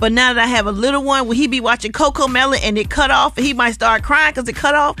care, but now that I have a little one, when he be watching Coco Melon and it cut off, he might start crying because it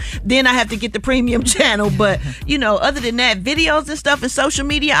cut off. Then I have to get the premium channel. But other than that, videos and stuff and social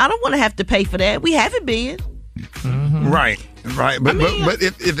media, I don't want to have to pay for that. We haven't been. Mm-hmm. Right. But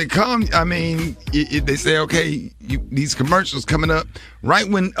if it comes, if they say, okay, these commercials coming up right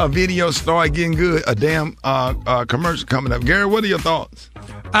when a video start getting good, a damn commercial coming up. Gary, what are your thoughts?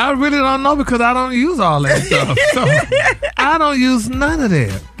 I really don't know, because I don't use all that stuff. So I don't use none of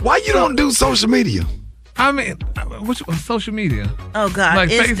that. Why you don't do social media? I mean, which social media? Oh God, Like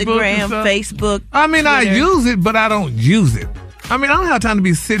Instagram, Facebook. I mean, I Twitter. use it, but I don't use it. I mean, I don't have time to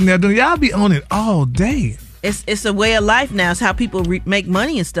be sitting there doing. Y'all be on it all day. It's a way of life now. It's how people make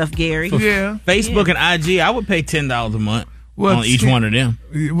money and stuff, Gary. Yeah. Facebook and IG, I would pay $10 a month Well, on each one of them.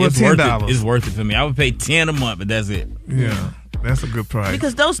 well, it's worth $10. it. It's worth it for me. I would pay $10 a month, but that's it. Yeah, that's a good price.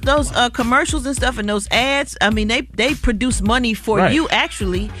 Because those commercials and stuff and those ads, I mean, they produce money for Right. you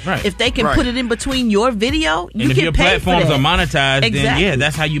actually. Right. If they can Right. put it in between your video, you And if get your paid platforms for are that. monetized, then Exactly. yeah,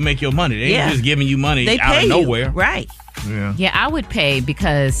 that's how you make your money. They ain't just giving you money They out pay of you. nowhere. Right. Yeah, I would pay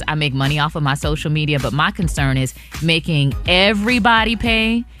because I make money off of my social media, but my concern is making everybody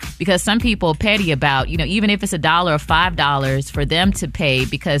pay because some people petty about, even if it's $1 or $5 for them to pay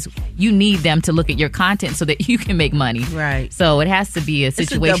because you need them to look at your content so that you can make money. Right. So it has to be a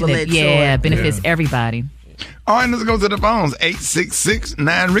situation that, double-edged sword. benefits everybody. All right, let's go to the phones.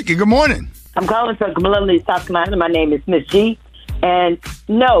 866-9-RICKY. Good morning. I'm calling from Columbia, South Carolina. My name is Miss G. And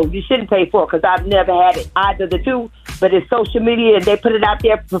no, you shouldn't pay for it because I've never had it either the two. But it's social media and they put it out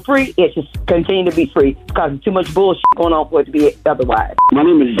there for free. It should continue to be free because there's too much bullshit going on for it to be otherwise. My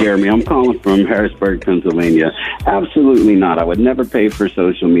name is Jeremy. I'm calling from Harrisburg, Pennsylvania. Absolutely not. I would never pay for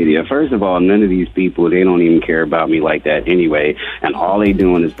social media. First of all, none of these people, they don't even care about me like that anyway. And all they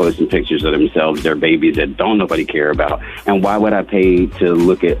doing is posting pictures of themselves, their babies that don't nobody care about. And why would I pay to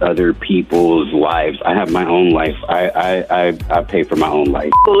look at other people's lives? I have my own life. I pay for my own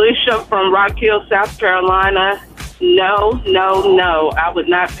life. Felicia from Rock Hill, South Carolina. No. I would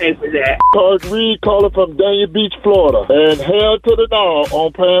not pay for that. Cause Reed calling from Dania Beach, Florida. And hell to the no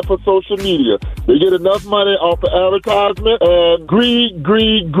on paying for social media. They get enough money off of advertisement and greed.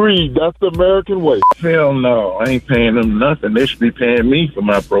 That's the American way. Hell no. I ain't paying them nothing. They should be paying me for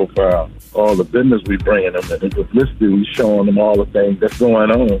my profile. All the business we bringing them. And the publicity we showing them all the things that's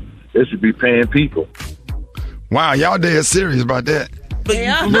going on. They should be paying people. Wow, y'all dead serious about that. But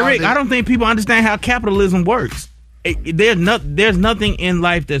Rick, I don't think people understand how capitalism works. There's nothing in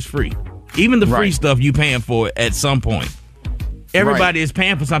life that's free. Even the free stuff you paying for at some point. Everybody is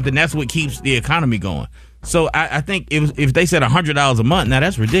paying for something. That's what keeps the economy going. So I think if they said $100 a month, now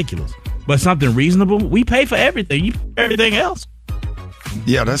that's ridiculous. But something reasonable, we pay for everything. You pay for everything else.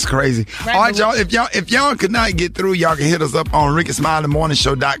 Yeah, that's crazy. All right, y'all. If y'all could not get through, y'all can hit us up on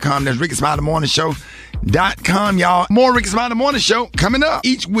RickySmileyMorningShow.com. That's RickySmileyMorningShow.com, y'all. More Ricky Smiley Morning Show coming up.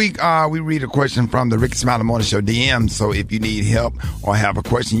 Each week, we read a question from the Ricky Smiley Morning Show DM. So if you need help or have a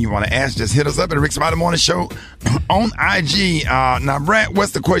question you want to ask, just hit us up at the Ricky Smiley Morning Show on IG. Now, Brad,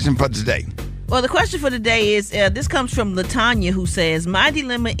 what's the question for today? Well, the question for today is, this comes from LaTanya, who says, my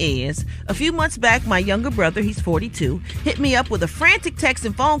dilemma is, a few months back, my younger brother, he's 42, hit me up with a frantic text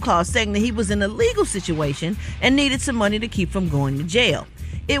and phone call saying that he was in a legal situation and needed some money to keep from going to jail.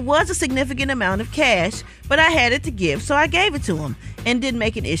 It was a significant amount of cash, but I had it to give, so I gave it to him and didn't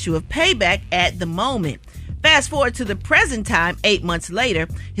make an issue of payback at the moment. Fast forward to the present time, 8 months later,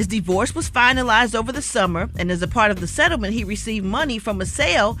 his divorce was finalized over the summer, and as a part of the settlement, he received money from the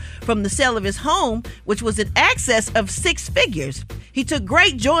sale of his home, which was in excess of 6 figures. He took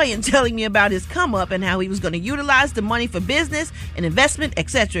great joy in telling me about his come up and how he was going to utilize the money for business and investment,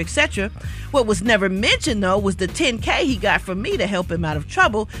 etc., etc. What was never mentioned, though, was the $10K he got from me to help him out of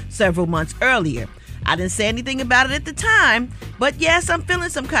trouble several months earlier. I didn't say anything about it at the time, but yes, I'm feeling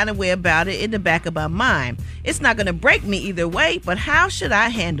some kind of way about it in the back of my mind. It's not going to break me either way, but how should I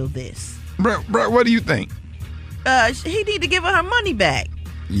handle this? Brett, what do you think? He need to give her money back.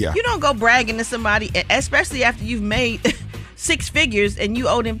 Yeah. You don't go bragging to somebody, especially after you've made 6 figures and you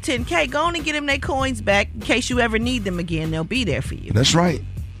owe them $10K. Go on and get them their coins back in case you ever need them again. They'll be there for you. That's right.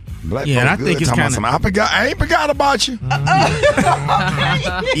 Black Yeah, and I think it's kind of. I ain't forgot about you.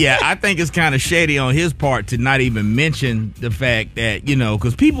 Yeah, I think it's kind of shady on his part to not even mention the fact that,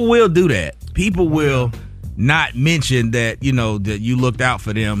 because people will do that. People will not mention that, that you looked out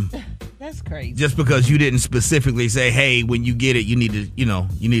for them. That's crazy. Just because you didn't specifically say, hey, when you get it, you need to, you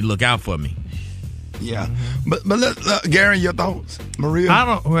need to look out for me. Yeah, but Gary, your thoughts, Maria?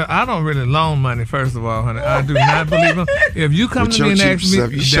 I don't really loan money. First of all, honey, I do not believe them. If you come to me and ask me,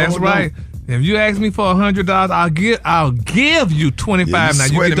 that's right. If you ask me for $100, I'll give you $25. Yeah, now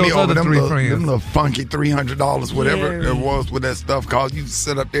you get those other them 3 little, friends. Them little funky $300, whatever it was with that stuff. Cause you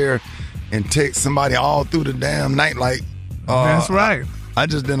sit up there and text somebody all through the damn night like. That's right. I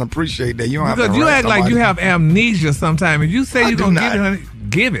just didn't appreciate that. You don't because have to you write act somebody. like you have amnesia sometimes. If you say you're gonna give it, honey,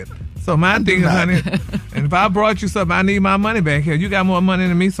 give it. So my thing is, honey, and if I brought you something, I need my money back here. You got more money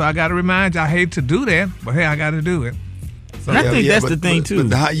than me, so I got to remind you. I hate to do that, but hey, I got to do it. So I think that's the thing too.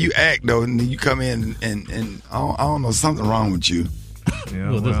 But how you act though, and then you come in and I don't know, something wrong with you.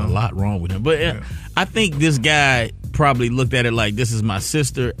 Well, there's a lot wrong with him. But I think this guy probably looked at it like, this is my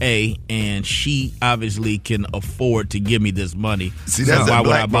sister, A, and she obviously can afford to give me this money. See, that's so why would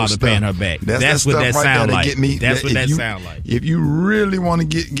I black bother stuff. paying her back? That's what stuff that right sound there like. Get me, That's what that sound like. If you really want to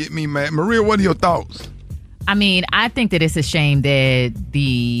get me mad, Maria, what are your thoughts? I mean, I think that it's a shame that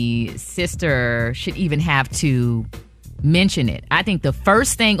the sister should even have to mention it. I think the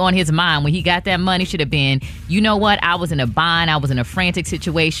first thing on his mind when he got that money should have been, you know what, I was in a bind, I was in a frantic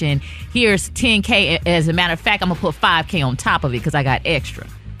situation. Here's $10K. As a matter of fact, I'm going to put $5K on top of it because I got extra.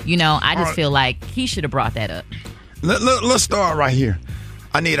 You know, I just feel like he should have brought that up. Let's start right here.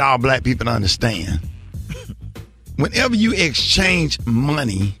 I need all black people to understand. Whenever you exchange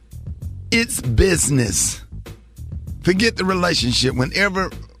money, it's business. Forget the relationship. Whenever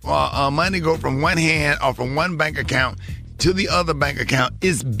money go from one hand or from one bank account to the other bank account,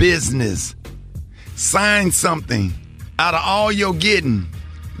 it's business. Sign something. Out of all you're getting,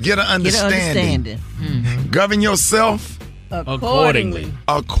 get an understanding. Mm-hmm. Govern yourself accordingly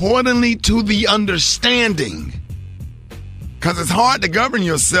to the understanding. Because it's hard to govern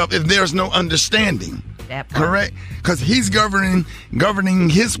yourself if there's no understanding. Correct? Because he's governing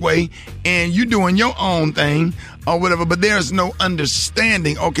his way, and you doing your own thing or whatever, but there's no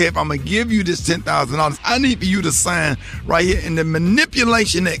understanding. Okay, if I'm going to give you this $10,000, I need for you to sign right here. And the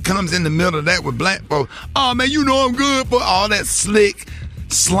manipulation that comes in the middle of that with black folks, oh, man, you know I'm good for all that slick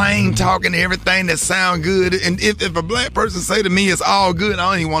slang talking, everything that sound good. And if a black person say to me it's all good, I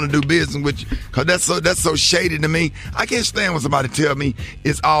don't even want to do business with you because that's so shady to me. I can't stand when somebody tell me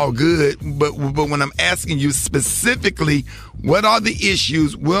it's all good, but when I'm asking you specifically, what are the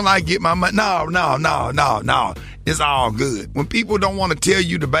issues? Will I get my money? No. It's all good. When people don't want to tell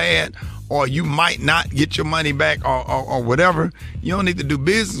you the bad, or you might not get your money back, or whatever, you don't need to do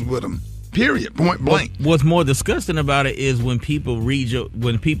business with them. Period. Point blank. What's more disgusting about it is when people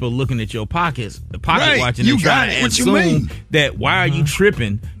when people looking at your pockets, pocket watching, you and trying got it. to What you assume mean? that why are you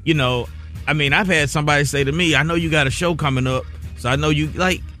tripping? You know, I mean, I've had somebody say to me, I know you got a show coming up, so I know you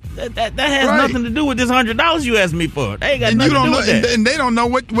like that has nothing to do with this $100 you asked me for. They ain't got nothing to do with that. And they don't know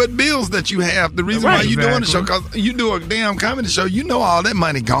what bills that you have. The reason why you doing the show, because you do a damn comedy show, you know all that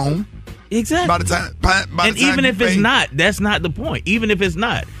money gone. Exactly. By the time, and even if it's not, that's not the point. Even if it's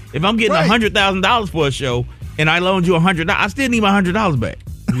not, if I'm getting $100,000 for a show and I loaned you $100, I still need my $100 back.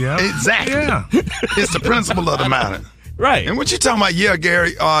 Yeah, exactly. Yeah. It's the principle of the matter, right? And what you talking about? Yeah,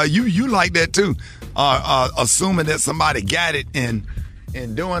 Gary, you like that too. Assuming that somebody got it and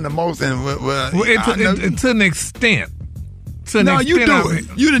doing the most, and to an extent. No, you do it.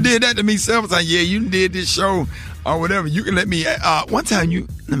 You done did that to me several times. Yeah, you did this show or whatever. You can let me. One time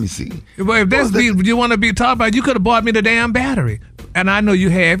let me see. Well, if that's you want to be talked about, you could have bought me the damn battery, and I know you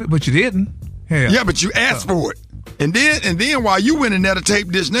have it, but you didn't. Hell. Yeah, but you asked for it, and then while you went in there to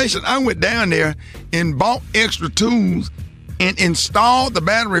Tape Dish Nation, I went down there and bought extra tools and installed the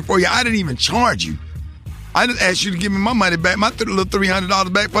battery for you. I didn't even charge you. I just asked you to give me my money back, my little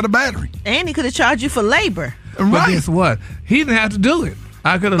 $300 back for the battery. And he could have charged you for labor. But guess what? He didn't have to do it.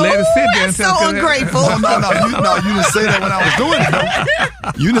 I could have let it sit there. That's so ungrateful. No, you didn't say that when I was doing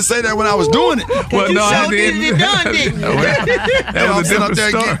it. You didn't say that when I was doing it. Well, no, I didn't. That was sitting up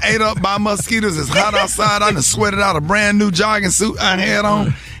there getting ate up by mosquitoes. It's hot outside. I done sweated out a brand new jogging suit I had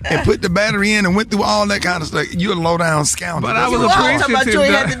on and put the battery in and went through all that kind of stuff. You're a low down scoundrel. But I was appreciative. About you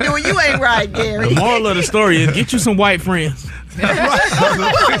ain't had to do it. You ain't right, Gary. The moral of the story is get you some white friends. All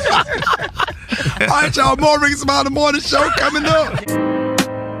right, y'all. More Ricky Smiley Morning Show coming up.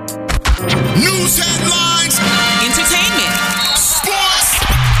 News headlines, entertainment, sports.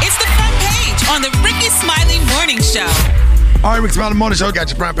 It's the front page on the Ricky Smiley Morning Show. All right, Ricky Smiley Morning Show got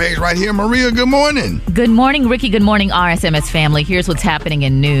your front page right here. Maria, good morning. Good morning, Ricky. Good morning, RSMS family. Here's what's happening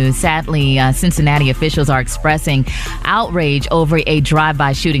in news. Sadly, Cincinnati officials are expressing outrage over a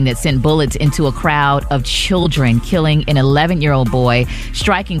drive-by shooting that sent bullets into a crowd of children, killing an 11-year-old boy,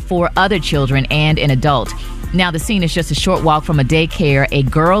 striking 4 other children and an adult. Now, the scene is just a short walk from a daycare, a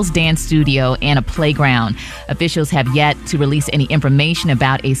girls' dance studio, and a playground. Officials have yet to release any information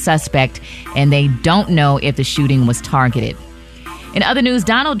about a suspect, and they don't know if the shooting was targeted. In other news,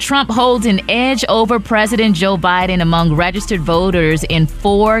 Donald Trump holds an edge over President Joe Biden among registered voters in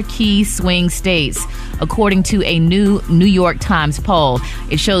 4 key swing states. According to a new New York Times poll,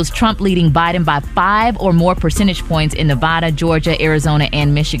 it shows Trump leading Biden by 5 or more percentage points in Nevada, Georgia, Arizona,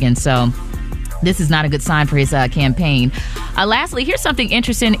 and Michigan. So this is not a good sign for his campaign. Lastly, here's something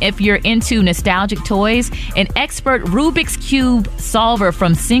interesting if you're into nostalgic toys. An expert Rubik's Cube solver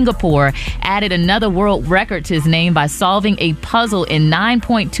from Singapore added another world record to his name by solving a puzzle in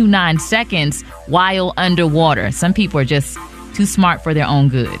 9.29 seconds while underwater. Some people are just too smart for their own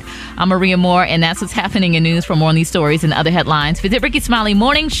good. I'm Maria Moore, and that's what's happening in news. For more on these stories and other headlines, visit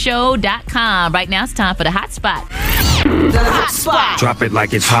RickySmileyMorningShow.com. Right now it's time for the Hot Spot. The Hot Spot. Drop it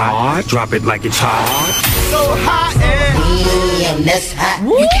like it's hot. Drop it like it's hot. So hot and that's hot.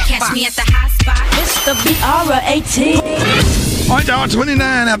 You can catch me at the Hot Spot. It's the BR18. All right, y'all, 29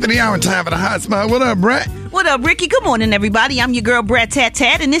 after the hour, time for the Hot Spot. What up, Brett? What up, Ricky? Good morning, everybody. I'm your girl, Brat Tat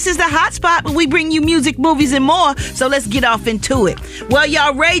Tat, and this is the Hot Spot where we bring you music, movies, and more. So let's get off into it. Well,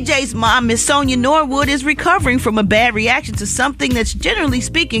 y'all, Ray J's mom, Miss Sonia Norwood, is recovering from a bad reaction to something that's generally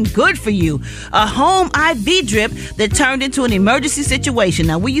speaking good for you. A home IV drip that turned into an emergency situation.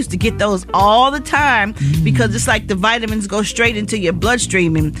 Now, we used to get those all the time because it's like the vitamins go straight into your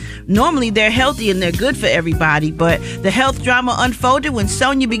bloodstream, and normally they're healthy and they're good for everybody, but the health drama unfolded when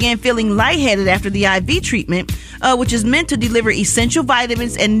Sonia began feeling lightheaded after the IV treatment, which is meant to deliver essential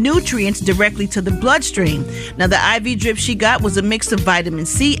vitamins and nutrients directly to the bloodstream. Now, the IV drip she got was a mix of vitamin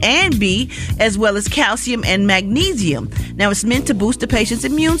C and B, as well as calcium and magnesium. Now, it's meant to boost the patient's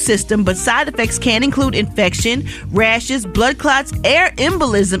immune system, but side effects can include infection, rashes, blood clots, air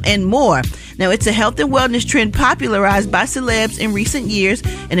embolism, and more. Now, it's a health and wellness trend popularized by celebs in recent years,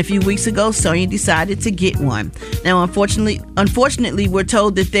 and a few weeks ago, Sonia decided to get one. Now, unfortunately, we're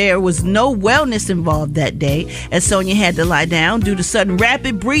told that there was no wellness involved that day, as Sonia had to lie down due to sudden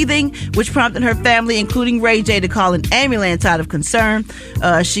rapid breathing, which prompted her family, including Ray J, to call an ambulance out of concern.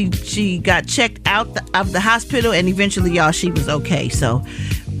 She got checked out of the hospital, and eventually, y'all, she was okay. So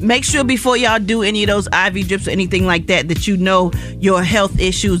make sure before y'all do any of those IV drips or anything like that, that you know your health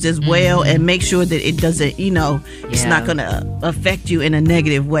issues as well, and make sure that it doesn't, it's not going to affect you in a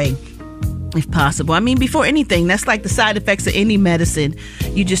negative way, if possible. I mean, before anything, that's like the side effects of any medicine.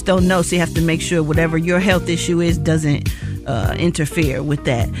 You just don't know, so you have to make sure whatever your health issue is doesn't interfere with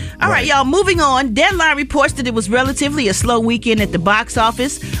that. All right, y'all, moving on. Deadline reports that it was relatively a slow weekend at the box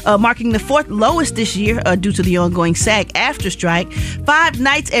office, marking the fourth lowest this year due to the ongoing SAG-AFTRA strike. Five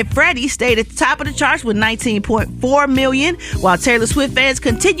Nights at Freddy's stayed at the top of the charts with $19.4 million, while Taylor Swift fans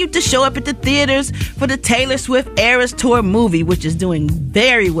continued to show up at the theaters for the Taylor Swift Eras Tour movie, which is doing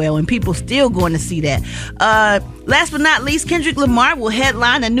very well, and people still going to see that. Last but not least, Kendrick Lamar will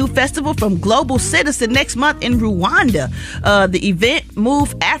headline a new festival from Global Citizen next month in Rwanda. The event,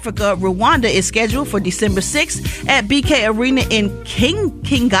 Move Africa Rwanda, is scheduled for December 6th at BK Arena in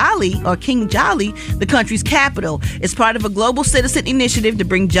Kigali, the country's capital. It's part of a Global Citizen initiative to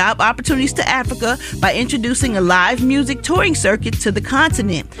bring job opportunities to Africa by introducing a live music touring circuit to the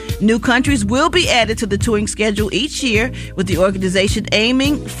continent. New countries will be added to the touring schedule each year, with the organization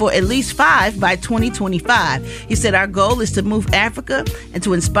aiming for at least 5 by 2025. He said, "Our goal is to move Africa and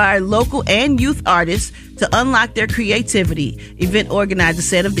to inspire local and youth artists to unlock their creativity." Event organizer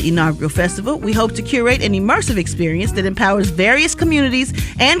said of the inaugural festival, "We hope to curate an immersive experience that empowers various communities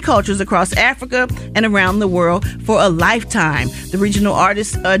and cultures across Africa and around the world for a lifetime." The regional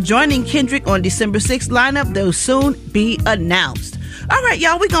artists joining Kendrick on December 6th lineup, they'll soon be announced. All right,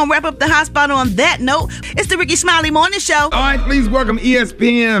 y'all, we're going to wrap up the Hot Spot on that note. It's the Ricky Smiley Morning Show. All right, please welcome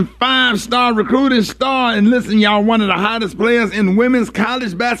ESPN 5-star recruiting star. And listen, y'all, one of the hottest players in women's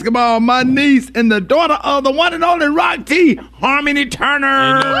college basketball, my niece and the daughter of the one and only Rock T, Harmony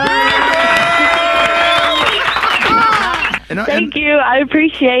Turner. Thank you. I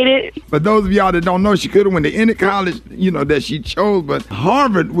appreciate it. For those of y'all that don't know, she could have went to any college, that she chose, but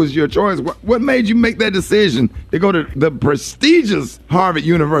Harvard was your choice. What made you make that decision to go to the prestigious Harvard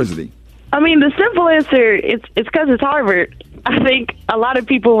University? I mean, the simple answer, it's because it's Harvard. I think a lot of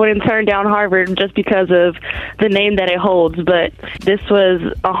people wouldn't turn down Harvard just because of the name that it holds, but this was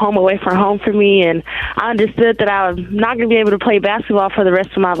a home away from home for me, and I understood that I was not going to be able to play basketball for the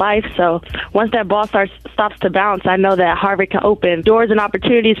rest of my life. So once that ball stops to bounce, I know that Harvard can open doors and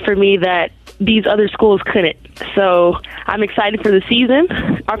opportunities for me that these other schools couldn't. So I'm excited for the season.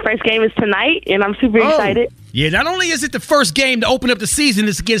 Our first game is tonight, and I'm super excited. Yeah, not only is it the first game to open up the season,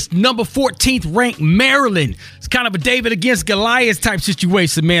 it's against number 14th ranked Maryland. It's kind of a David against Goliath type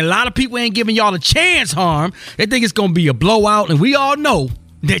situation, man. A lot of people ain't giving y'all a chance, Harm. They think it's going to be a blowout, and we all know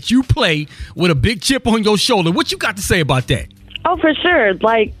that you play with a big chip on your shoulder. What you got to say about that? Oh, for sure.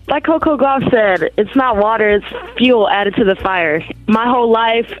 Like Coco Gauff said, it's not water, it's fuel added to the fire. My whole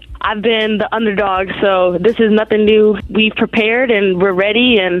life, I've been the underdog, so this is nothing new. We've prepared and we're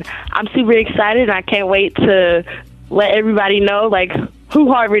ready, and I'm super excited, and I can't wait to let everybody know, who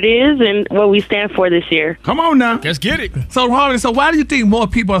Harvard is and what we stand for this year. Come on now. Let's get it. So, Harvey, why do you think more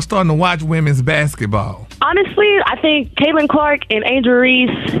people are starting to watch women's basketball? Honestly, I think Caitlin Clark and Angel Reese,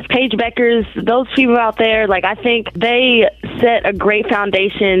 Paige Beckers, those people out there, I think they set a great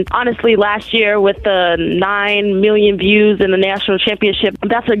foundation. Honestly, last year with the 9 million views in the national championship,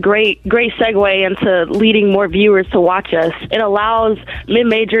 that's a great segue into leading more viewers to watch us. It allows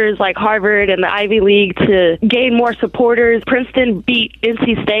mid-majors like Harvard and the Ivy League to gain more supporters. Princeton beat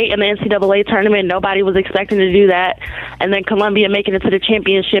NC State in the NCAA tournament. Nobody was expecting to do that. And then Columbia making it to the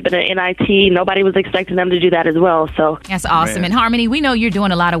championship in the NIT. Nobody was expecting them to do that as well. So that's awesome. And Harmony, we know you're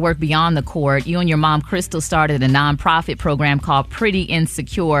doing a lot of work beyond the court. You and your mom, Crystal, started a nonprofit program called Pretty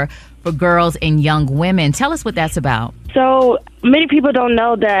Insecure for girls and young women. Tell us what that's about. So many people don't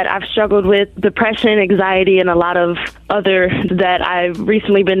know that I've struggled with depression, anxiety, and a lot of other that I've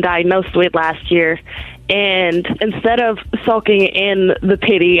recently been diagnosed with last year. And instead of sulking in the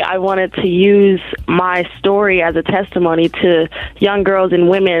pity, I wanted to use my story as a testimony to young girls and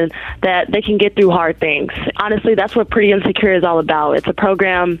women that they can get through hard things. Honestly, that's what Pretty Insecure is all about. It's a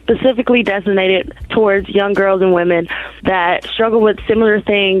program specifically designated towards young girls and women that struggle with similar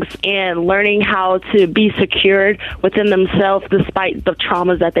things and learning how to be secured within themselves despite the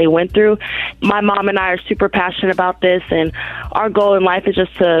traumas that they went through. My mom and I are super passionate about this, and our goal in life is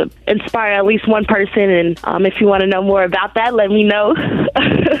just to inspire at least one person. And if you want to know more about that, let me know.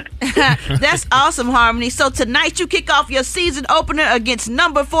 That's awesome, Harmony. So tonight you kick off your season opener against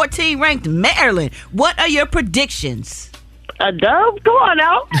number 14 ranked Maryland. What are your predictions? A dub? Go on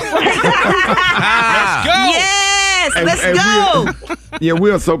now. Let's go. Yes, let's go. Yeah,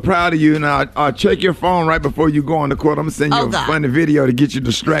 we are so proud of you. Now, check your phone right before you go on the court. I'm going to send you a funny video to get you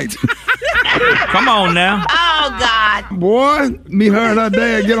distracted. Come on now. Oh, God. Boy, me, her, and her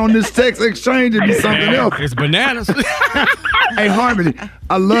dad get on this text exchange and be something else. It's bananas. Hey, Harmony,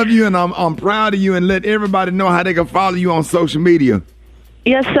 I love you, and I'm proud of you, and let everybody know how they can follow you on social media.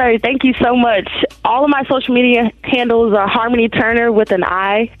 Yes, sir. Thank you so much. All of my social media handles are Harmony Turner with an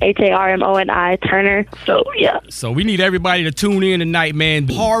I, HARMONI Turner. So, yeah. So we need everybody to tune in tonight, man.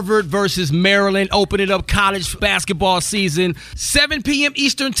 Harvard versus Maryland, opening up college basketball season. 7 p.m.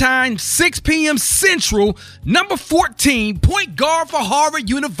 Eastern Time, 6 p.m. Central. Number 14, point guard for Harvard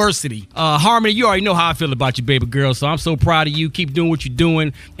University. Harmony, you already know how I feel about you, baby girl, so I'm so proud of you. Keep doing what you're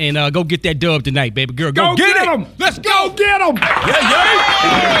doing, and go get that dub tonight, baby girl. Go get him! Let's go get him! Yeah, yeah!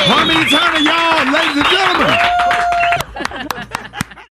 Harmony Turner, y'all, ladies and gentlemen.